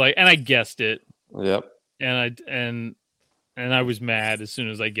 And I was like, and I guessed it. Yep. And I was mad as soon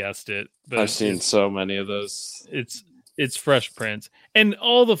as I guessed it. But I've seen so many of those. It's Fresh Prince, and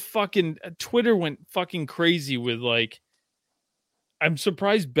all the fucking Twitter went fucking crazy with like. I'm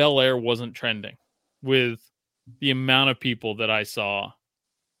surprised Bel Air wasn't trending with the amount of people that I saw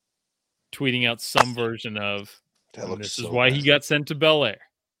tweeting out some version of this is why he got sent to Bel Air.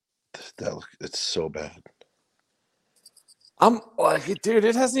 It's so bad. I'm like, dude,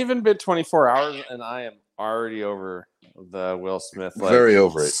 it hasn't even been 24 hours, and I am already over the Will Smith. Like, very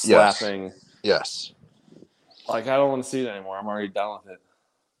over it. Slapping. Yes. Like, I don't want to see it anymore. I'm already done with it.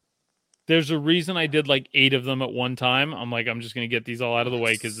 There's a reason I did like 8 of them at one time. I'm like, I'm just going to get these all out of the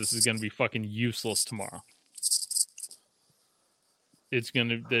way because this is going to be fucking useless tomorrow. It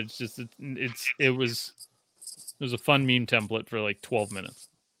was a fun meme template for like 12 minutes.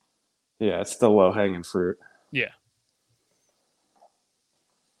 Yeah, it's the low hanging fruit. Yeah.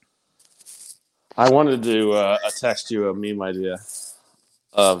 I wanted to text you a meme idea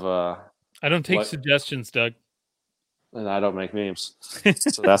of. I don't take suggestions, Doug. And I don't make memes,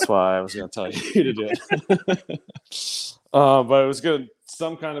 so that's why I was going to tell you to do it. But it was good.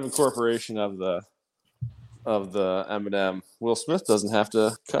 Some kind of incorporation of the Eminem. Will Smith doesn't have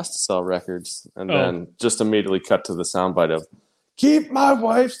to cuss to sell records, and then just immediately cut to the soundbite of "Keep my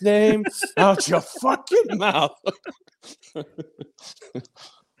wife's name out your fucking mouth."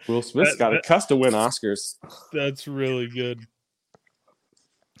 Will Smith's got to cuss to win Oscars. That's really good.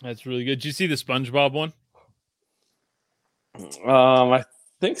 That's really good. Did you see the SpongeBob one? I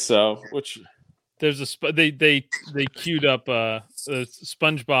think so. Which there's they queued up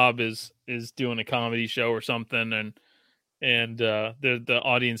SpongeBob is doing a comedy show or something, and the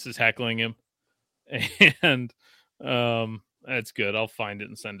audience is heckling him, and that's good. I'll find it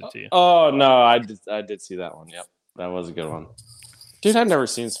and send it to you. Oh no, I did see that one. Yep, that was a good one. Dude, I've never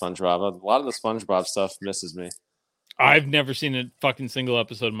seen SpongeBob. A lot of the SpongeBob stuff misses me. I've never seen a fucking single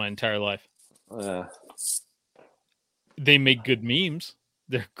episode in my entire life. They make good memes.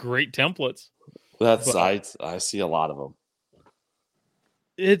 They're great templates. I see a lot of them.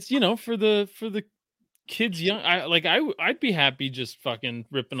 it's for the kids young. I'd be happy just fucking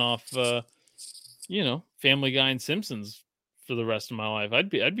ripping off Family Guy and Simpsons for the rest of my life. I'd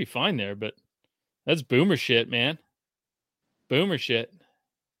be fine there, but that's boomer shit, man. Boomer shit.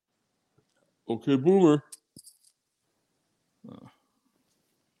 Okay, boomer.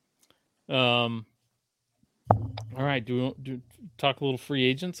 All right, do talk a little free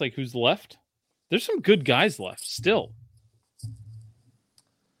agents, like who's left? There's some good guys left still.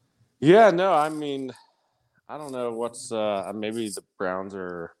 Yeah, no, I mean, I don't know what's maybe the Browns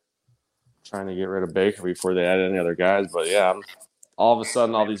are trying to get rid of Baker before they add any other guys, but yeah, all of a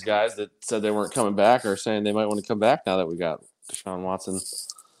sudden all these guys that said they weren't coming back are saying they might want to come back now that we got Deshaun Watson,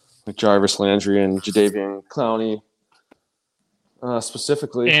 McJarvis, Landry, and Jadeveon Clowney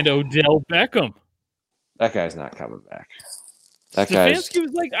specifically. And Odell Beckham. That guy's not coming back. Stefanski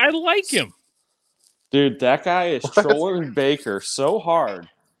was like, I like him. Dude, that guy is trolling Baker so hard.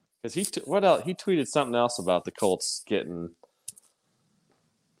 Because he tweeted something else about the Colts getting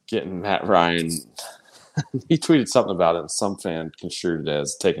Matt Ryan. He tweeted something about it, and some fan construed it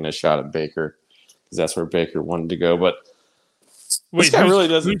as taking a shot at Baker because that's where Baker wanted to go. But wait, this guy really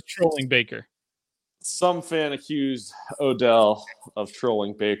doesn't. Who's trolling Baker? Some fan accused Odell of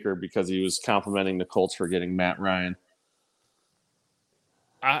trolling Baker because he was complimenting the Colts for getting Matt Ryan.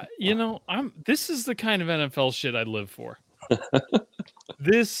 This is the kind of NFL shit I live for.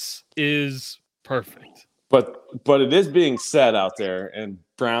 This is perfect. But it is being said out there, and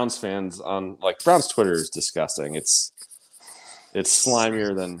Browns fans on Browns Twitter is disgusting. It's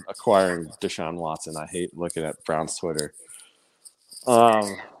slimier than acquiring Deshaun Watson. I hate looking at Browns Twitter.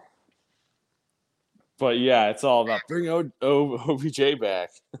 But yeah, it's all about bring OBJ back.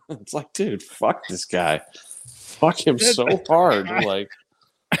 It's like, dude, fuck this guy. Fuck him so hard.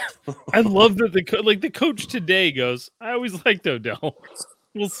 I love that the coach today goes, I always liked Odell.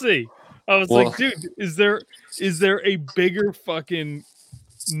 We'll see. I was like, dude, is there a bigger fucking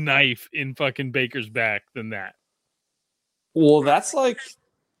knife in fucking Baker's back than that? Well, that's from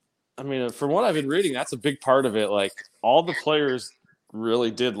what I've been reading, that's a big part of it. Like, all the players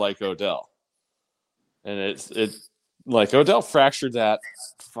really did like Odell. And Odell fractured that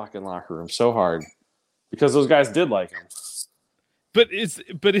fucking locker room so hard because those guys did like him. But is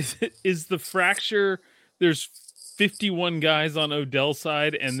the fracture? There's 51 guys on Odell's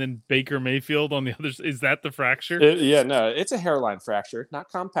side, and then Baker Mayfield on the others. Is that the fracture? It's a hairline fracture, not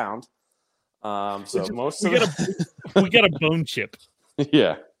compound. So we got a bone chip.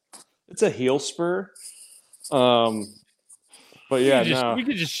 Yeah, it's a heel spur. But yeah, we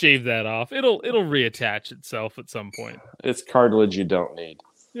could just shave that off. It'll reattach itself at some point. It's cartilage you don't need.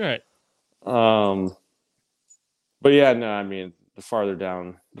 You're right. But yeah, no, I mean, the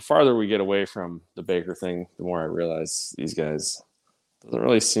farther we get away from the Baker thing, the more I realize these guys doesn't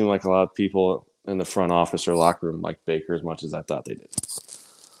really seem like a lot of people in the front office or locker room like Baker as much as I thought they did.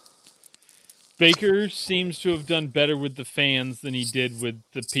 Baker seems to have done better with the fans than he did with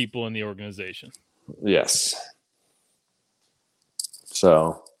the people in the organization. Yes.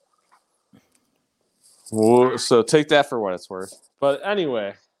 So take that for what it's worth. But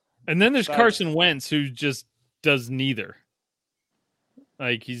anyway. And then there's Carson Wentz, who just does neither.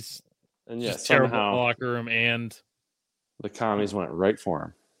 Like, he's just terrible in the locker room, and the commies went right for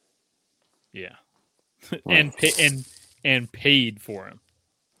him. Yeah. and paid for him.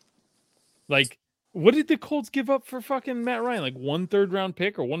 Like, what did the Colts give up for fucking Matt Ryan? Like 1 3rd-round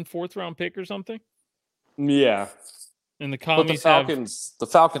pick or 1 4th-round pick or something? Yeah. And the commies the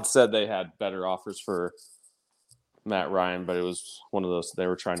Falcons said they had better offers for Matt Ryan, but it was one of those they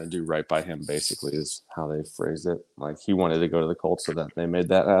were trying to do right by him, basically, is how they phrased it. Like, he wanted to go to the Colts, so that they made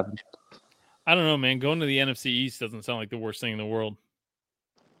that happen. I don't know, man. Going to the NFC East doesn't sound like the worst thing in the world.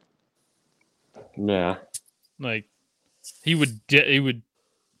 Yeah. Like, he would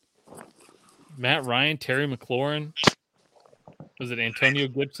Matt Ryan, Terry McLaurin, was it Antonio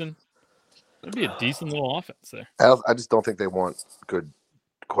Gibson? That'd be a decent little offense there. I just don't think they want good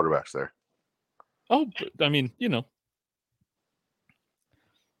quarterbacks there. Oh, I mean,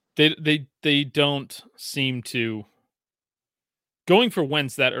 they don't seem to. Going for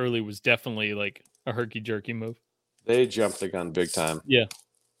Wentz that early was definitely like a herky-jerky move. They jumped the gun big time. Yeah.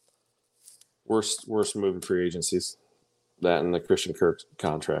 Worst move in free agencies. That and the Christian Kirk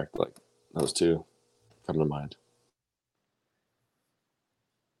contract, like those two come to mind.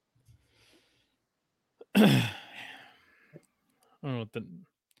 I don't know what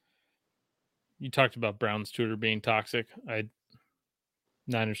you talked about Brown's Twitter being toxic.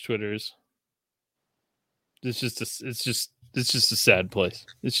 Niners Twitters. It's just a sad place.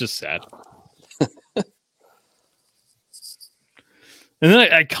 It's just sad. And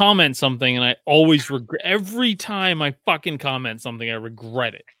then I comment something, and I always regret. Every time I fucking comment something, I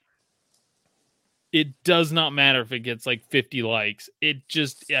regret it. It does not matter if it gets like 50 likes.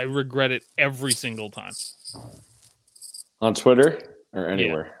 I regret it every single time. On Twitter or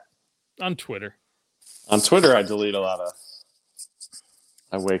anywhere? Yeah, on Twitter. On Twitter, I delete a lot of.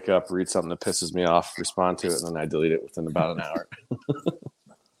 I wake up, read something that pisses me off, respond to it, and then I delete it within about an hour.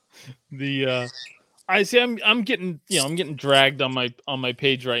 I see. I'm getting dragged on my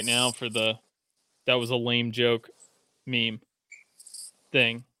page right now for that was a lame joke meme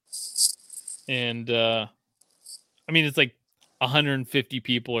thing. And I mean, it's like 150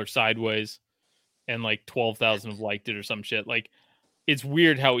 people are sideways and like 12,000 have liked it or some shit. Like, it's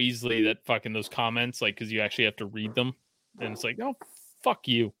weird how easily that fucking those comments, like, because you actually have to read them. And it's like, oh, fuck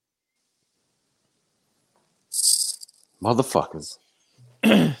you. Motherfuckers.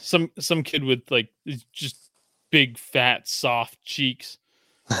 Some kid with like just big, fat, soft cheeks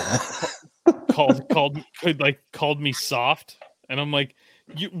called me soft. And I'm like,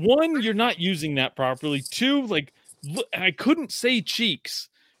 one, you're not using that properly. Two, like, look, I couldn't say cheeks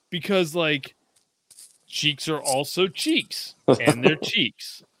because like cheeks are also cheeks and they're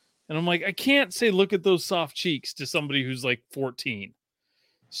cheeks. And I'm like, I can't say, look at those soft cheeks to somebody who's like 14.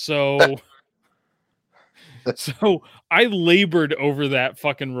 So I labored over that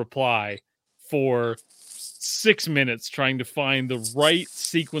fucking reply for 6 minutes trying to find the right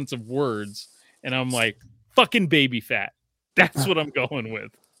sequence of words. And I'm like, fucking baby fat. That's what I'm going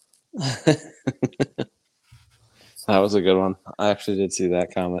with. That was a good one. I actually did see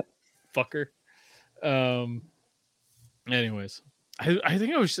that comment. Fucker. Anyways, I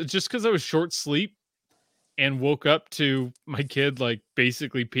think I was just because I was short sleep and woke up to my kid like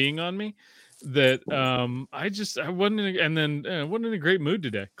basically peeing on me that I wasn't in wasn't in a great mood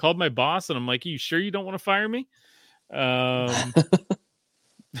today. Called my boss and I'm like, "Are you sure you don't want to fire me?"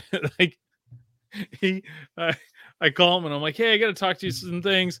 Like I call him and I'm like, "Hey, I got to talk to you some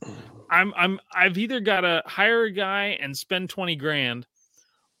things. I've either got to hire a guy and spend 20 grand,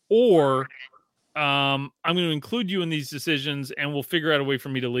 or I'm going to include you in these decisions and we'll figure out a way for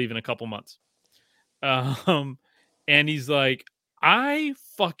me to leave in a couple months." And he's like, "I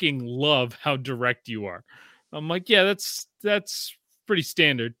fucking love how direct you are." I'm like, "Yeah, that's pretty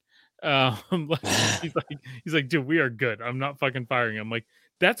standard." He's like, "Dude, we are good. I'm not fucking firing." I'm like,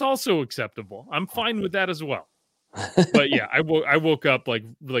 "That's also acceptable. I'm fine with that as well." But yeah, I woke up like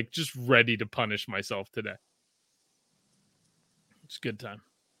just ready to punish myself today. It's a good time.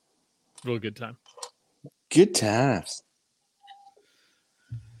 Real good time. Good times.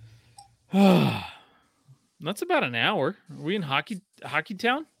 That's about an hour. Are we in hockey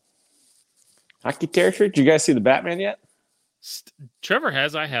town? Hockey territory? Did you guys see the Batman yet? Trevor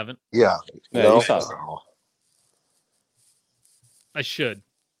has. I haven't. Yeah. Yeah, you saw it. I should.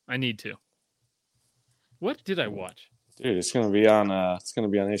 I need to. What did I watch? Dude, it's gonna be on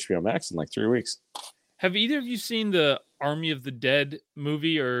HBO Max in like 3 weeks. Have either of you seen the Army of the Dead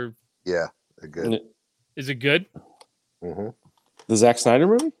movie? Or Yeah, they're good. is it good? Mm-hmm. The Zack Snyder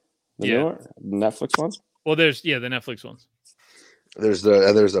movie? The Yeah. newer Netflix ones? Well, there's the Netflix ones. There's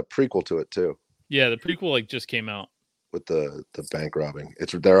a prequel to it too, Yeah, the prequel like just came out. with the bank robbing.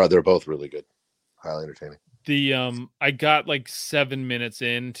 They're both really good, highly entertaining. The I got like 7 minutes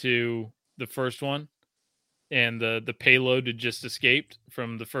into the first one, and the payload had just escaped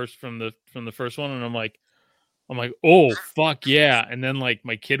from the first one, and I'm like, oh fuck yeah! And then like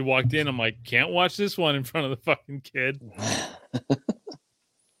my kid walked in, I'm like, can't watch this one in front of the fucking kid.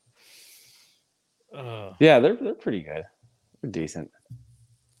 Yeah, they're pretty good. They're decent.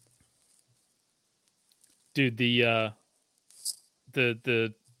 Dude, the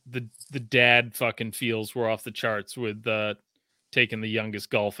dad fucking feels were off the charts with taking the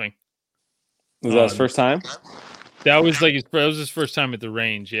youngest golfing. Was that his first time? That was his first time at the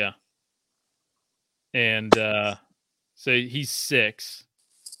range, yeah. And so he's 6,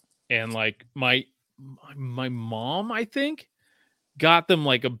 and like my mom, I think, got them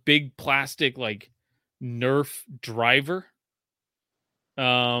like a big plastic like Nerf driver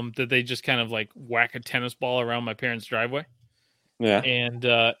that they just kind of like whack a tennis ball around my parents' driveway. Yeah. And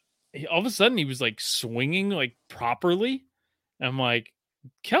all of a sudden he was like swinging like properly. I'm like,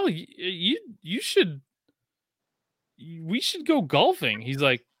 Kelly, we should go golfing. He's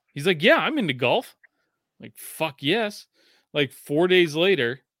like, yeah, I'm into golf. I'm like, fuck yes. Like 4 days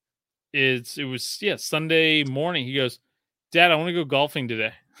later, it was Sunday morning. He goes, Dad, I want to go golfing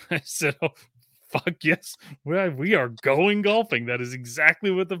today. I said, oh, fuck yes, we are going golfing. That is exactly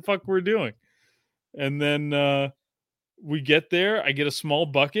what the fuck we're doing. And then we get there. I get a small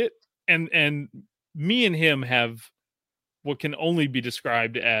bucket, and me and him have what can only be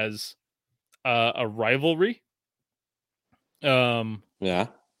described as a rivalry, Yeah.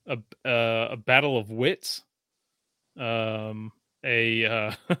 a battle of wits, and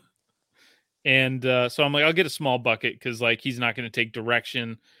so I'm like, I'll get a small bucket because like he's not going to take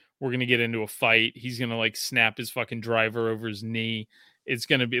direction. We're going to get into a fight. He's going to like snap his fucking driver over his knee. It's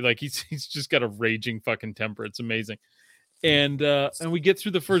going to be like he's just got a raging fucking temper. It's amazing. And we get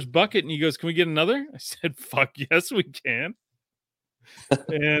through the first bucket and he goes, "Can we get another?" I said, "Fuck yes, we can."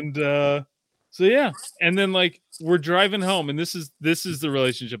 And so yeah. And then like we're driving home, and this is the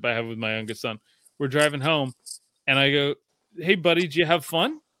relationship I have with my youngest son. We're driving home and I go, "Hey buddy, did you have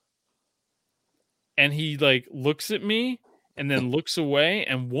fun?" And he like looks at me and then looks away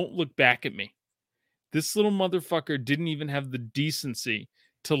and won't look back at me. This little motherfucker didn't even have the decency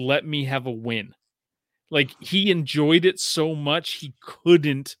to let me have a win. Like he enjoyed it so much he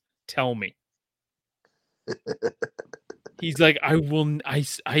couldn't tell me. He's like, I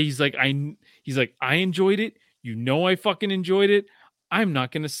enjoyed it. You know I fucking enjoyed it. I'm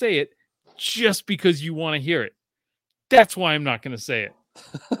not going to say it just because you want to hear it. That's why I'm not going to say it.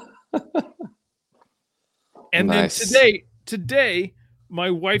 And Nice. then today, my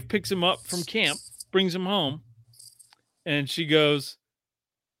wife picks him up from camp, brings him home, and she goes,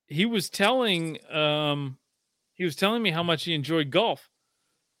 he was telling me how much he enjoyed golf.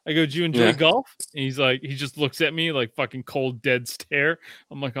 I go, "Did you enjoy golf?" And he's like, he just looks at me like fucking cold, dead stare.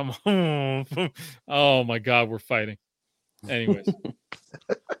 I'm like, oh my God, we're fighting. Anyways.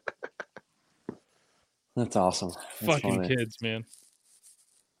 That's awesome. That's Fucking funny. kids, man.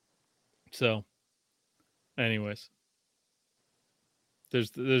 So, anyways. There's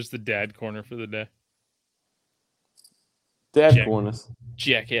the dad corner for the day. Dad Jack- corners.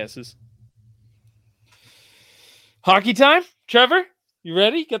 Jackasses. Hockey time? Trevor, you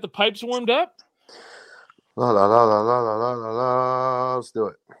ready? Got the pipes warmed up? La la la la la la la la la. Let's do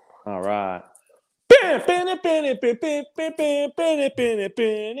it. All right. All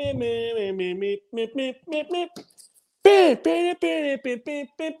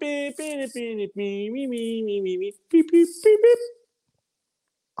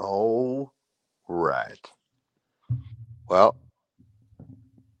right. Well,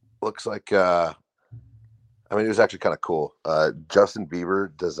 looks like I mean, it was actually kind of cool. Justin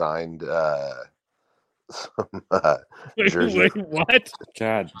Bieber designed some jerseys. Wait, what?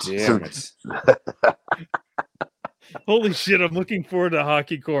 God damn it. Holy shit! I'm looking forward to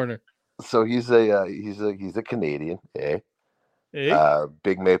Hockey Corner. So he's a Canadian, eh? Hey?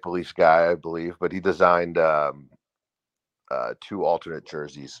 Big Maple Leafs guy, I believe, but he designed 2 alternate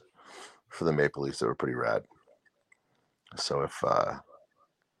jerseys for the Maple Leafs that were pretty rad. So if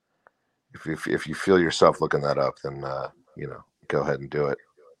you feel yourself looking that up, then go ahead and do it.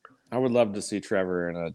 I would love to see Trevor in a